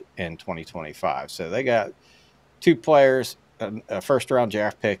round in 2025. So they got two players, a first round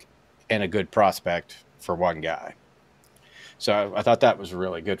draft pick, and a good prospect for one guy. So I thought that was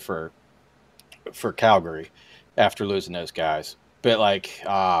really good for Calgary after losing those guys. But like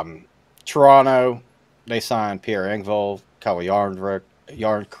Toronto, they signed Pierre Engvall, Kelly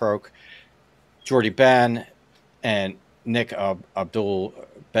Yarncroke, Jordy Ben, and Nick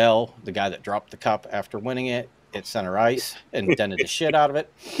Abdul-Bell, the guy that dropped the cup after winning it at center ice and dented the shit out of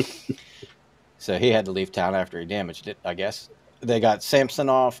it. So he had to leave town after he damaged it, I guess. They got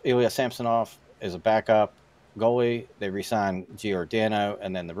Ilya Samsonov as a backup goalie. They re-signed Giordano,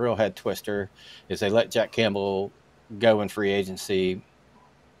 and then the real head twister is they let Jack Campbell go in free agency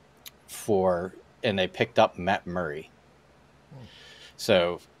and they picked up Matt Murray.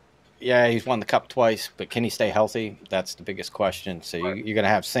 So yeah, he's won the cup twice, but can he stay healthy? That's the biggest question. So you're going to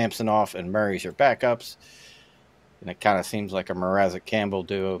have Samsonov and Murray as your backups, and it kind of seems like a Mrazek-Campbell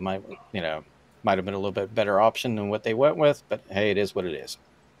duo might have been a little bit better option than what they went with. But hey, it is what it is.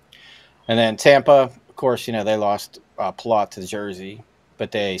 And then Tampa, of course, they lost Palat to Jersey,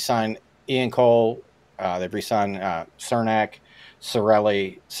 but they signed Ian Cole. They re-signed Cernak,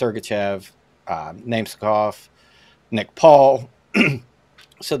 Sorelli, Sergachev, Namestnikov, Nick Paul.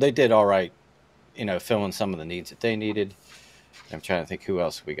 So they did all right, filling some of the needs that they needed. I'm trying to think who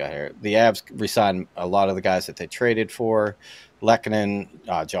else we got here. The Avs re-signed a lot of the guys that they traded for. Lehkonen,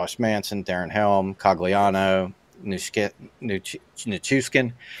 Josh Manson, Darren Helm, Cogliano, Nichushkin.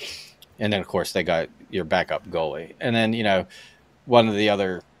 And then, of course, they got your backup goalie. And then, one of the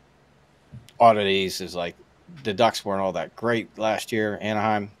other oddities is like the Ducks weren't all that great last year,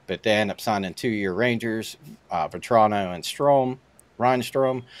 Anaheim, but they ended up signing 2-year Rangers, Vetrano and Ryan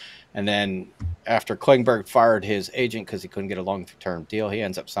Strome. And then after Klingberg fired his agent because he couldn't get a long-term deal, he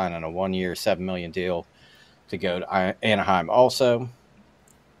ends up signing a 1-year, $7 million deal to go to Anaheim also.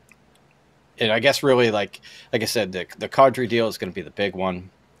 And I guess really, like I said, the Kadri deal is going to be the big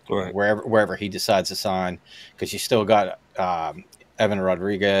one, right, wherever he decides to sign, because you still got Evan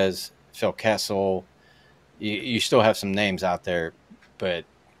Rodriguez, Phil Kessel. You still have some names out there, but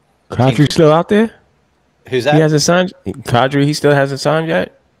Kadri's still out there? Who's that? He hasn't signed. Kadri, he still hasn't signed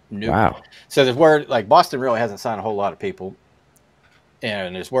yet? Nope. Wow. So there's word, like Boston really hasn't signed a whole lot of people.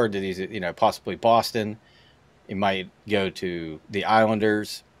 And there's word that he's, possibly Boston. He might go to the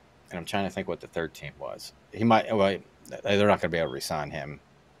Islanders. and I'm trying to think what the third team was. He might. Well, they're not going to be able to re-sign him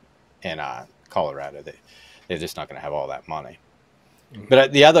in Colorado. They're just not going to have all that money.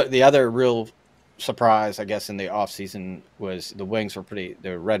 But the other real surprise, I guess, in the offseason was the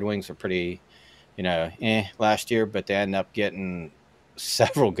Red Wings were pretty, last year, but they ended up getting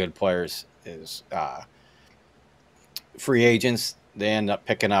several good players as free agents. They ended up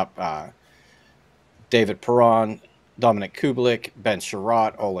picking up David Perron, Dominic Kubalik, Ben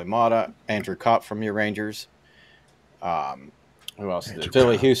Sherratt, Ole Mata, Andrew Kopp from your Rangers. Who else?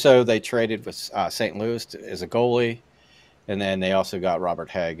 Billy Husso they traded with St. Louis as a goalie. And then they also got Robert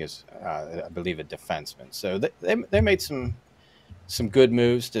Haig as, I believe, a defenseman. So they made some good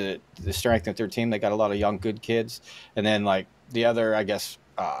moves to strengthen their team. They got a lot of young, good kids. And then, like, the other, I guess,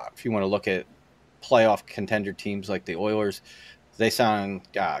 if you want to look at playoff contender teams like the Oilers, they signed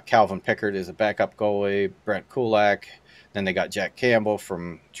Calvin Pickard as a backup goalie, Brent Kulak. Then they got Jack Campbell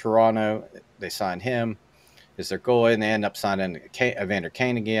from Toronto. They signed him as their goalie, and they end up signing Evander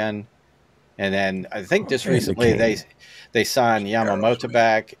Kane again. And then I think just recently they signed Yamamoto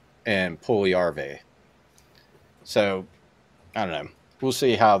back and Puljujärvi. So I don't know. We'll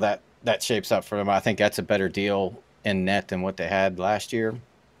see how that shapes up for them. I think that's a better deal in net than what they had last year.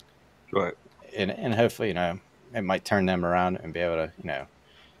 Right. And hopefully, it might turn them around and be able to,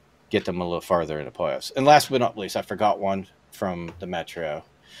 get them a little farther in the playoffs. And last but not least, I forgot one from the Metro.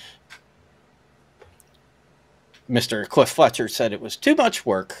 Mr. Cliff Fletcher said it was too much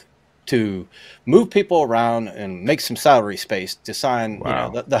work to move people around and make some salary space to sign,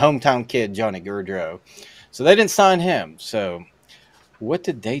 the hometown kid, Johnny Gaudreau. So they didn't sign him. So what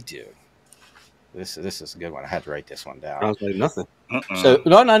did they do? This is a good one. I had to write this one down. Sounds like nothing. So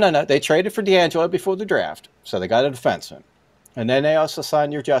no. They traded for D'Angelo before the draft. So they got a defenseman. And then they also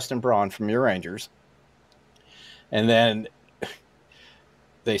signed your Justin Braun from your Rangers. And then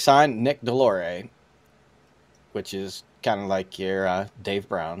they signed Nick Delore, which is kind of like your Dave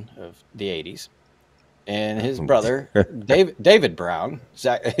Brown of the 80s. And his brother, David Brown,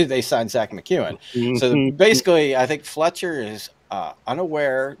 they signed Zach McEwen. So basically, I think Fletcher is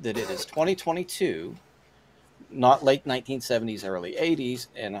unaware that it is 2022, not late 1970s, early 80s,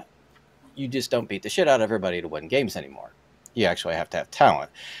 and you just don't beat the shit out of everybody to win games anymore. You actually have to have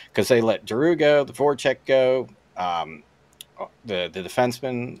talent, because they let Giroux go, the Voracek go, the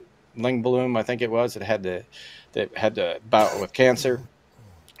defenseman Lingblom, I think it was, that had to bout with cancer.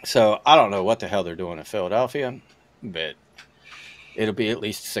 So I don't know what the hell they're doing in Philadelphia, but it'll be at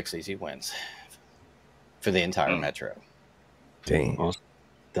least 6 easy wins for the entire Metro. Dang. Well,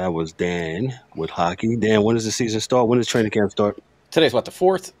 that was Dan with hockey. Dan, when does the season start? When does training camp start? Today's what, the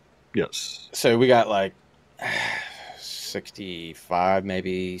 4th? Yes. So we got like 65,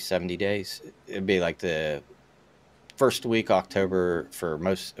 maybe 70 days. It'd be like the first week October for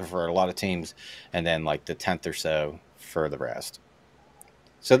a lot of teams, and then like the 10th or so for the rest.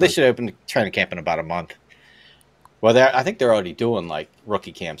 So they should open training camp in about a month. Well, I think they're already doing like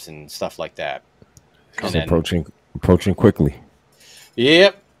rookie camps and stuff like that. It's approaching quickly.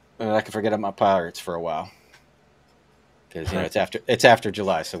 Yep, and I can forget about my Pirates for a while, because it's after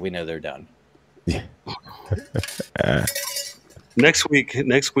July, so we know they're done. Next week,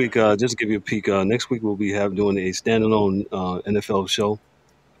 just to give you a peek. Next week we'll be doing a standalone NFL show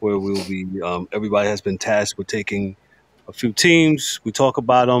where we'll be. Everybody has been tasked with taking a few teams. We talk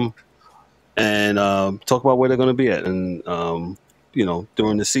about them and talk about where they're going to be at, and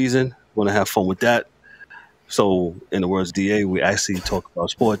during the season, we're going to have fun with that. So, in the words of DA, we actually talk about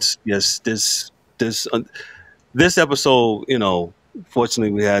sports. Yes, this episode,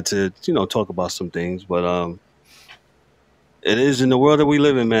 fortunately, we had to talk about some things, but it is in the world that we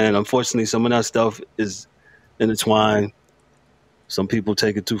live in, man. Unfortunately, some of that stuff is intertwined. Some people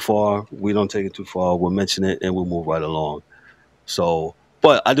take it too far. We don't take it too far. We'll mention it and we'll move right along. So,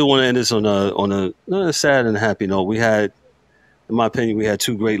 but I do want to end this on a sad and happy note. We had, in my opinion, we had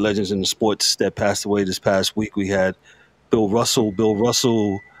two great legends in the sports that passed away this past week. We had Bill Russell, Bill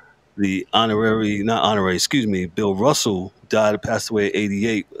Russell passed away at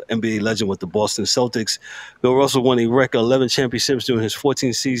 88, NBA legend with the Boston Celtics. Bill Russell won a record 11 championships during his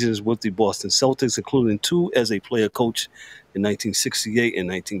 14 seasons with the Boston Celtics, including 2 as a player coach in 1968 and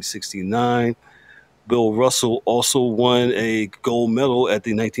 1969. Bill Russell also won a gold medal at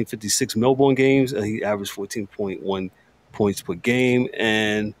the 1956 Melbourne Games. He averaged 14.1 points per game,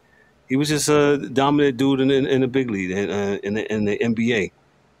 and he was just a dominant dude in the big league, in the NBA.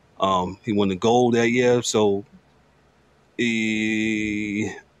 He won the gold that year, so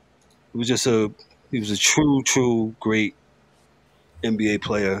he was a true great NBA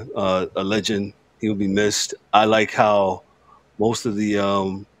player, a legend. He will be missed. I like how most of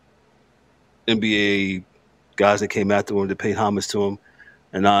the NBA guys that came after him, that paid homage to him,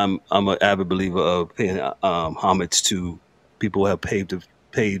 and I'm an avid believer of paying homage to people who have paved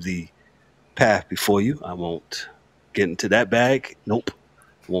the path before you. I won't get into that bag. Nope,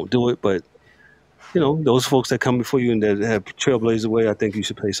 won't do it. But those folks that come before you and that have trailblazed the way, I think you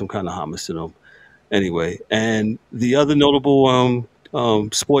should pay some kind of homage to them. Anyway, and the other notable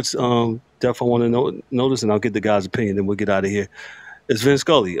sports death I want to notice, and I'll get the guy's opinion, then we'll get out of here. Is Vin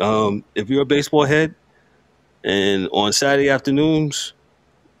Scully. If you're a baseball head, and on Saturday afternoons,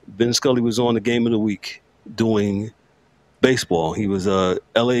 Vin Scully was on the Game of the Week doing baseball. He was a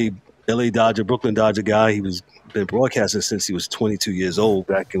LA Dodger, Brooklyn Dodger guy. He was been broadcasting since he was 22 years old,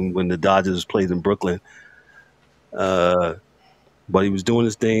 back when the Dodgers played in Brooklyn. But he was doing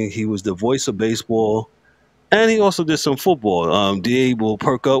his thing. He was the voice of baseball, and he also did some football. DA will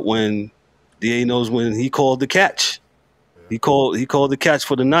perk up when DA knows when he called the catch. He called the catch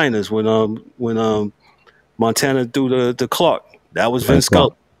for the Niners when Montana threw the Clark. That was Vince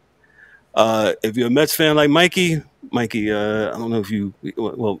Scully. If you're a Mets fan like Mikey, I don't know if you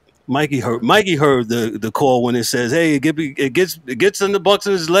Mikey heard the call when it says, "Hey, it gets in the Bucks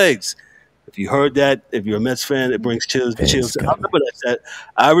in his legs." If you heard that, if you're a Mets fan, it brings chills.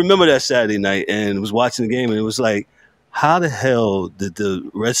 I remember that Saturday night and was watching the game, and it was like, how the hell did the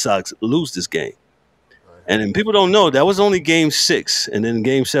Red Sox lose this game? And then people don't know that was only Game 6, and then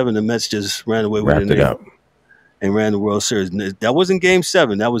Game 7, the Mets just ran away with it and ran the World Series. That wasn't Game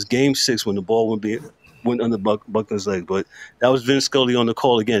 7. That was Game 6 when the ball went under Buckner's leg. But that was Vince Scully on the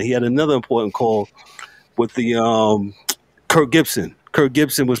call again. He had another important call with the Kirk Gibson. Kirk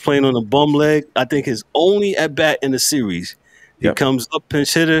Gibson was playing on a bum leg. I think his only at bat in the series. He comes up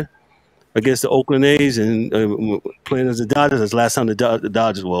pinch hitter against the Oakland A's and playing as the Dodgers. That's the last time the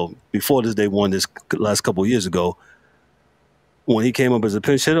Dodgers, well, before this, they won this last couple of years ago. When he came up as a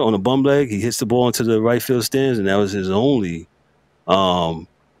pinch hitter on a bum leg, he hits the ball into the right field stands, and that was his only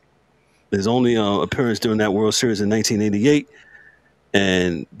appearance during that World Series in 1988,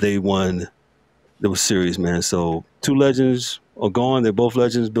 and they won the series, man. So 2 legends are gone. They're both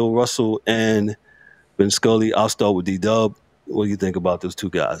legends, Bill Russell and Vin Scully. I'll start with D-Dub. What do you think about those 2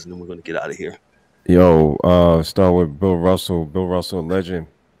 guys? And then we're going to get out of here. Start with Bill Russell. Bill Russell, legend,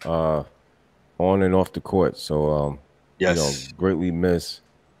 on and off the court. So, yes, greatly missed.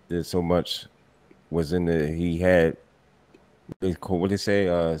 Did so much. Was in the. He had. What they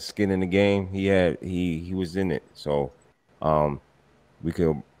say? Skin in the game. He was in it. So, we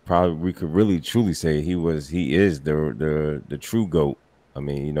could really truly say he is the true GOAT. I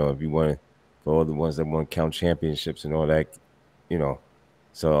mean, if you want, for all the ones that want to count championships and all that,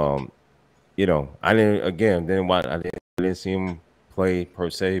 So, I didn't see him play per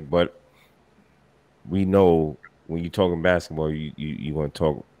se, but we know when you're talking basketball, you want to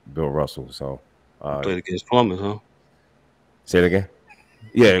talk Bill Russell. So, played against Plumbers, huh? Say it again.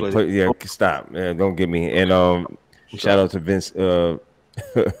 Yeah, stop, man. Don't get me. And shout out to Vince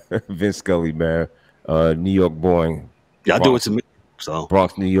Scully, man. New York boy. Yeah, I do it to me. So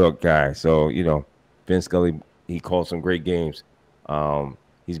Bronx, New York guy. So Vince Scully, he called some great games.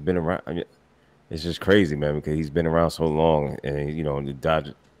 He's been around. I mean, it's just crazy, man, because he's been around so long, and the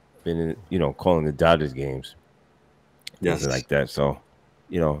Dodgers been calling the Dodgers games, like that. So,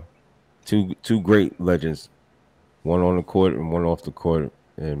 two great legends, one on the court and one off the court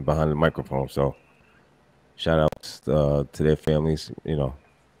and behind the microphone. So, shout out to their families.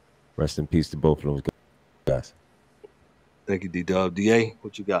 Rest in peace to both of those guys. Thank you, D-Dub. DA,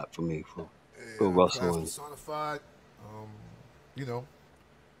 what you got for me for Bill Russell? Personified,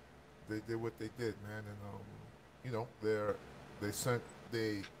 they did what they did, man, and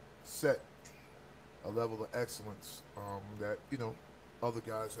they set a level of excellence that other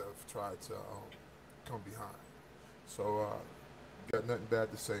guys have tried to come behind. So got nothing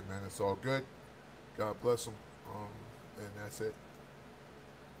bad to say, man. It's all good. God bless them, and that's it.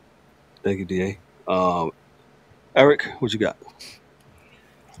 Thank you, DA. Eric, what you got?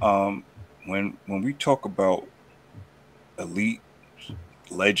 When we talk about elite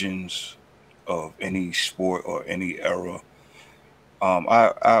legends of any sport or any era,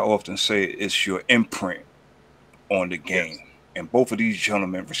 I often say it's your imprint on the game. Yes. And both of these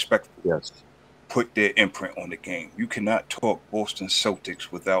gentlemen respectfully put their imprint on the game. You cannot talk Boston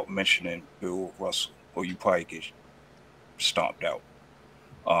Celtics without mentioning Bill Russell, or you probably get stomped out.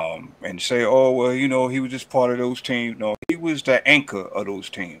 And say, oh, well, he was just part of those teams. No, he was the anchor of those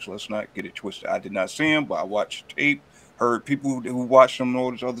teams. Let's not get it twisted. I did not see him, but I watched tape, heard people who watched him and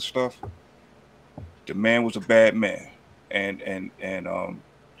all this other stuff. The man was a bad man. And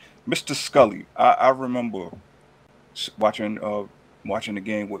Mr. Scully, I remember watching watching the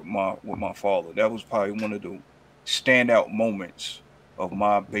game with my father. That was probably one of the standout moments of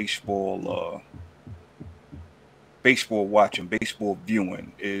my baseball watching, baseball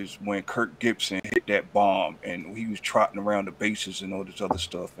viewing, is when Kirk Gibson hit that bomb and he was trotting around the bases and all this other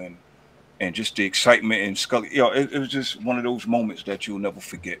stuff, and just the excitement and Scully. It was just one of those moments that you'll never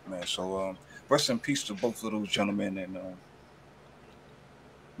forget, man. So rest in peace to both of those gentlemen, and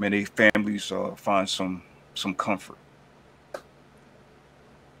may their families find some comfort.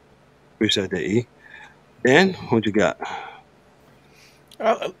 Appreciate that, E. Dan, what you got?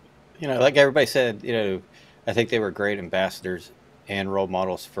 Like everybody said, I think they were great ambassadors and role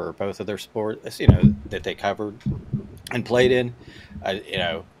models for both of their sports, that they covered and played in.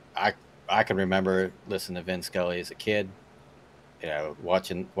 I can remember listening to Vin Scully as a kid,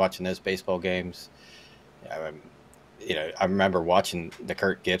 watching those baseball games. I remember watching the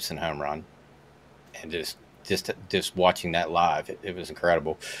Kirk Gibson home run and just watching that live. It was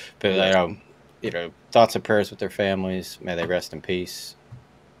incredible. But, thoughts and prayers with their families. May they rest in peace.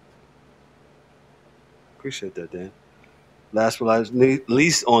 Appreciate that, Dan. Last but not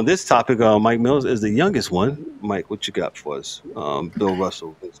least on this topic, Mike Mills is the youngest one. Mike, what you got for us? Bill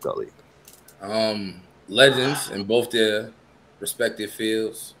Russell, Vin Scully. Legends in both their respective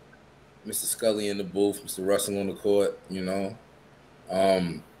fields. Mr. Scully in the booth, Mr. Russell on the court,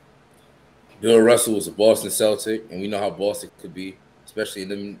 Bill Russell was a Boston Celtic, and we know how Boston could be, especially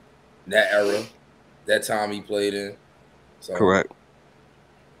in that era, that time he played in. So correct.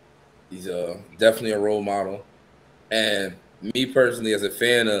 He's definitely a role model. And me personally, as a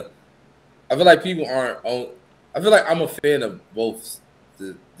fan of, I feel like I feel like I'm a fan of both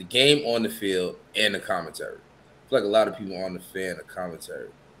the game on the field and the commentary. I feel like a lot of people aren't a fan of commentary.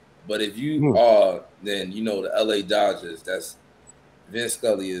 But if you are, then the LA Dodgers, that's Vince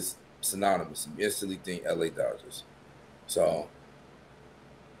Scully is synonymous. You instantly think LA Dodgers. So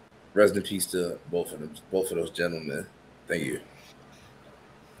rest in peace to both of those gentlemen. Thank you.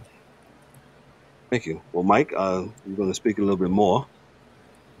 Thank you. Well, Mike, you're going to speak a little bit more.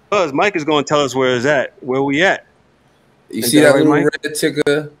 Because Mike is going to tell us where we at. You see that little red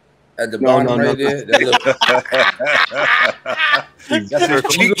ticker at the bottom right there?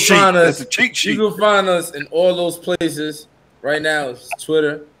 That's a cheat sheet. You can find us in all those places. Right now, it's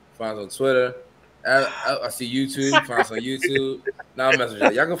Twitter. Find us on Twitter. I see YouTube. Find us on YouTube. Now I'm messaging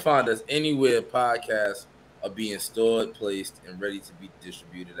y'all. Y'all can find us anywhere podcasts are being stored, placed, and ready to be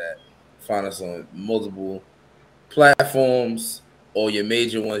distributed at. Find us on multiple platforms, all your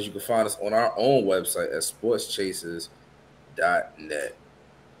major ones. You can find us on our own website at sportschasers.net.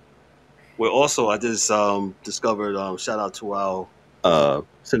 We're also, I just discovered, shout out to our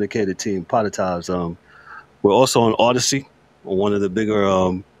syndicated team, Pdcast. We're also on Odyssey, on one of the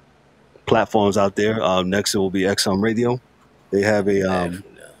bigger platforms out there. Next, it will be XM Radio. They have a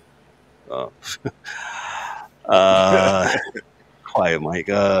quiet, Mike.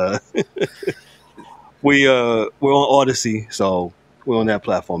 We're on Odyssey, so we're on that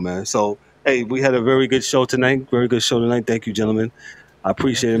platform, man. So, hey, we had a very good show tonight. Thank you, gentlemen. I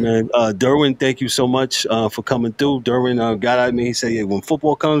appreciate it, man. Derwin, thank you so much for coming through. Derwin got at me. He said, yeah, when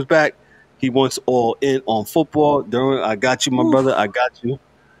football comes back, he wants all in on football. Derwin, I got you, my brother. I got you.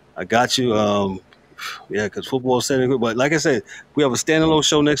 Yeah, because football is setting. But like I said, we have a standalone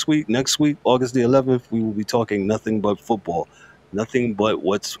show next week. Next week, August the 11th, we will be talking nothing but football. Nothing but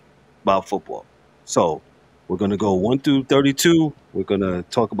what's about football. So we're going to go 1 through 32. We're going to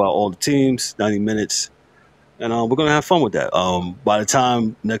talk about all the teams, 90 minutes. And we're going to have fun with that. By the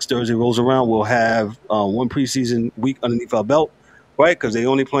time next Thursday rolls around, we'll have one preseason week underneath our belt, right? Because they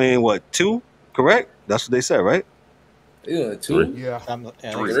only playing, 2? Correct? That's what they said, right? Yeah, 2? Yeah.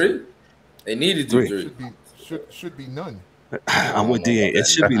 3? They needed to do 3. Should be none. I'm with DA. It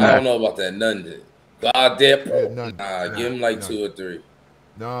should be none. I don't know about that none. God damn. Yeah, none. Give them 2 or 3.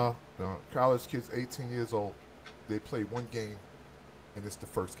 No. College kids, 18 years old, they play one game, and it's the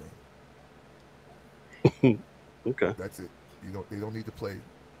first game. Okay. That's it. They don't need to play.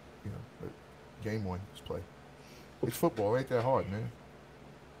 Game 1, just play. It's football. It ain't that hard, man.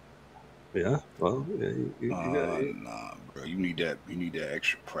 Yeah. Well, yeah. Nah, bro. You need that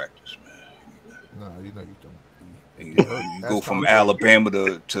extra practice, man. Nah, you don't. You go from Alabama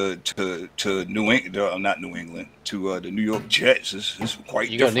to New England, not New England, to the New York Jets. It's quite.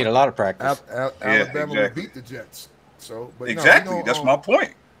 You're gonna need a lot of practice. Alabama will beat the Jets. So, but exactly, no, that's my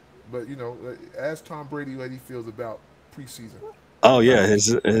point. But ask Tom Brady what he feels about preseason. Oh yeah, his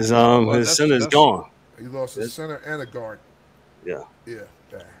center is gone. He lost his center and a guard. Yeah.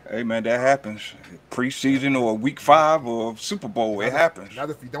 Hey man, that happens. Preseason or week 5 or Super Bowl, it happens. Not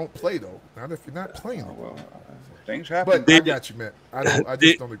if you don't play though. Not if you're not playing. Well, Things happen. But I got you, man. I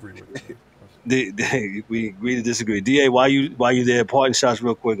just don't agree with it. We agree to disagree. DA, why you there? Parting shots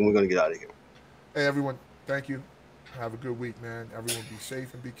real quick, and we're gonna get out of here. Hey, everyone. Thank you. Have a good week, man. Everyone be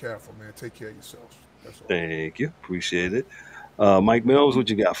safe and be careful, man. Take care of yourselves. That's all. Thank you. Appreciate it. Mike Mills, what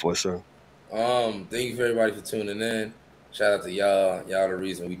you got for us, sir? Thank you for everybody for tuning in. Shout out to y'all. Y'all the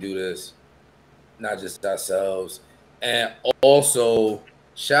reason we do this, not just ourselves. And also,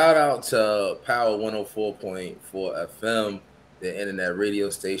 shout out to Power 104.4 FM, the internet radio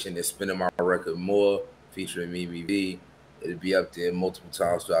station that's spinning my record more, featuring Mimi V. It'll be up there multiple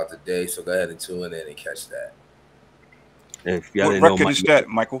times throughout the day, so go ahead and tune in and catch that. What record is that,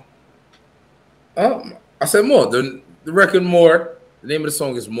 Michael? I said more. The record More. The name of the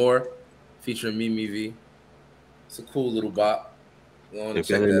song is More, featuring Mimi V. It's a cool little bop. Go on and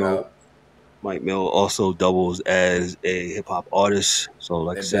check that out. Mike Mill also doubles as a hip hop artist. So,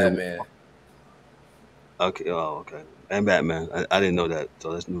 like I said, Batman. Okay. Oh, okay. And Batman. I didn't know that,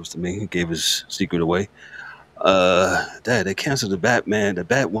 so that's news to me. He gave his secret away. Dad, they canceled the Batman, the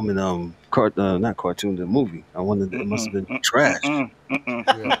Batwoman, not cartoon, the movie. I wondered it must have been trash. We're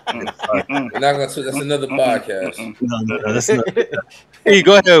not gonna. That's another podcast. No, that's not. Hey,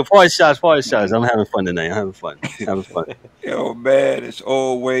 go ahead. Party shots. I'm having fun tonight. I'm having fun. Yo, man, it's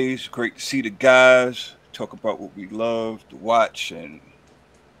always great to see the guys talk about what we love to watch and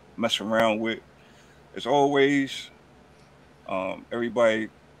mess around with. As always, everybody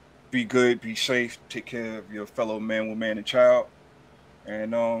be good, be safe, take care of your fellow man, woman, and child.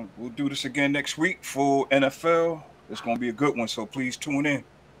 And we'll do this again next week for NFL. It's going to be a good one, so please tune in.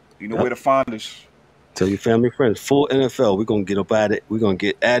 You know where to find us. Tell your family, friends. Full NFL. We're going to get up at it. We're going to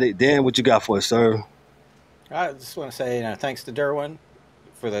get at it. Dan, what you got for us, sir? I just want to say thanks to Derwin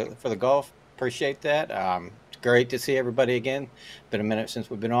for the golf. Appreciate that. It's great to see everybody again. Been a minute since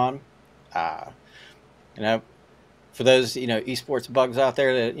we've been on. For those esports bugs out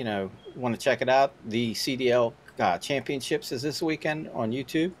there that want to check it out, the CDL Championships is this weekend on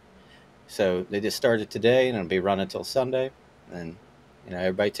YouTube. So they just started today and it'll be running until Sunday. And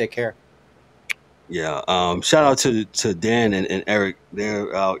everybody take care. Yeah. Shout out to Dan and Eric.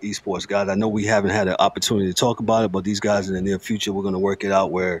 They're our esports guys. I know we haven't had an opportunity to talk about it, but these guys in the near future, we're going to work it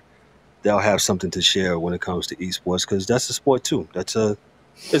out where they'll have something to share when it comes to esports, because that's a sport too. It's a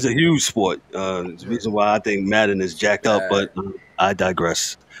huge sport. It's the reason why I think Madden is jacked up, but I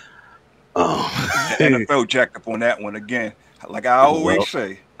digress. The NFL jacked up on that one again. Like I always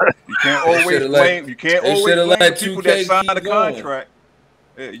say, you can't always blame. You can't always blame the people that signed the contract.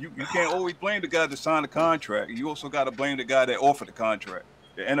 Yeah, you can't always blame the guy that signed the contract. You also got to blame the guy that offered the contract.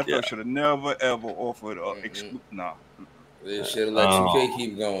 The NFL should have never ever offered Nah. They should have let 2K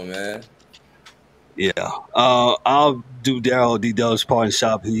keep going, man. Yeah, I'll do Daryl D-Dub's parting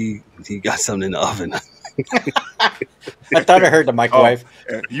shop. He got something in the oven. I thought I heard the microwave.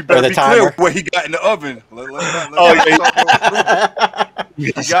 You better be clear what he got in the oven.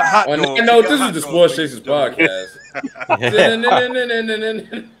 He got hot dogs. I know this is the Sports Chasers podcast.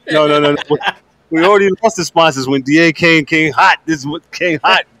 No. We already lost the sponsors when DA came hot. This is what came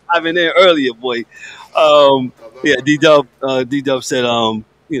hot. I've been there earlier, boy. D-Dub said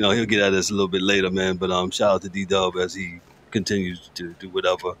he'll get at us a little bit later, man. But shout out to D-Dub as he continues to do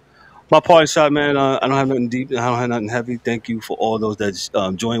whatever. My parting shot, man. I don't have nothing deep. I don't have nothing heavy. Thank you for all those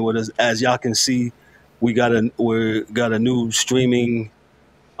that joined with us. As y'all can see, we got a new streaming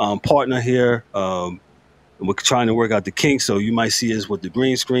partner here. We're trying to work out the kinks, so you might see us with the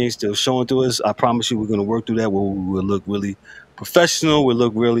green screen still showing to us. I promise you, we're going to work through that. We'll look really professional. We'll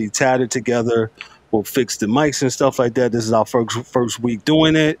look really tatted together. We'll fix the mics and stuff like that. This is our first week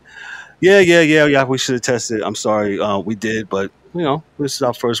doing it. Yeah. We should have tested. I'm sorry, we did, but this is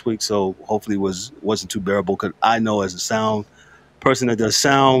our first week, so hopefully it wasn't too bearable. Because I know as a sound person that does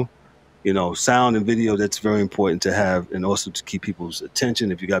sound, sound and video, that's very important to have, and also to keep people's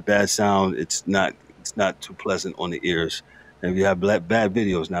attention. If you got bad sound, it's not too pleasant on the ears, and if you have bad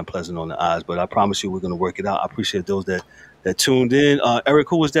video, it's not pleasant on the eyes. But I promise you, we're going to work it out. I appreciate those that tuned in. Eric,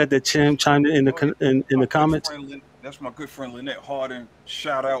 who was that chimed in the comments? That's my good friend Lynette Harden.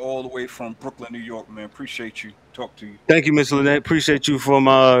 Shout out all the way from Brooklyn, New York, man. Appreciate you. Talk to you. Thank you, Miss Lynette. Appreciate you from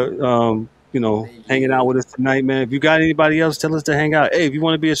hanging out with us tonight, man. If you got anybody else, tell us to hang out. Hey, if you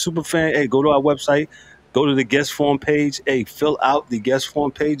want to be a super fan, hey, go to our website, go to the guest form page. Hey, fill out the guest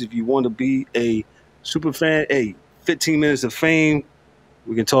form page if you want to be a super fan. Hey, 15 minutes of fame.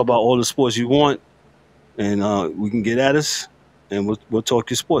 We can talk about all the sports you want, and we can get at us, and we'll talk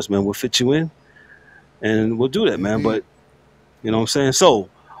your sports, man. We'll fit you in. And we'll do that, man. But, you know what I'm saying? So,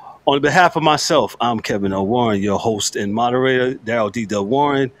 on behalf of myself, I'm Kevin L. Warren, your host and moderator, Daryl D. Del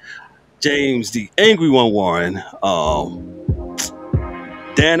Warren. James, the Angry One Warren,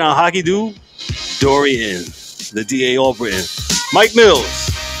 Dan, our hockey dude, Dorian, the DA Albritton, Mike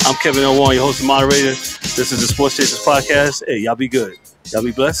Mills. I'm Kevin L. Warren, your host and moderator. This is the Sports Chasers Podcast. Hey, y'all be good. Y'all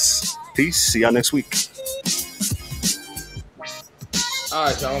be blessed. Peace. See y'all next week. All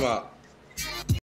right, y'all. I'm out.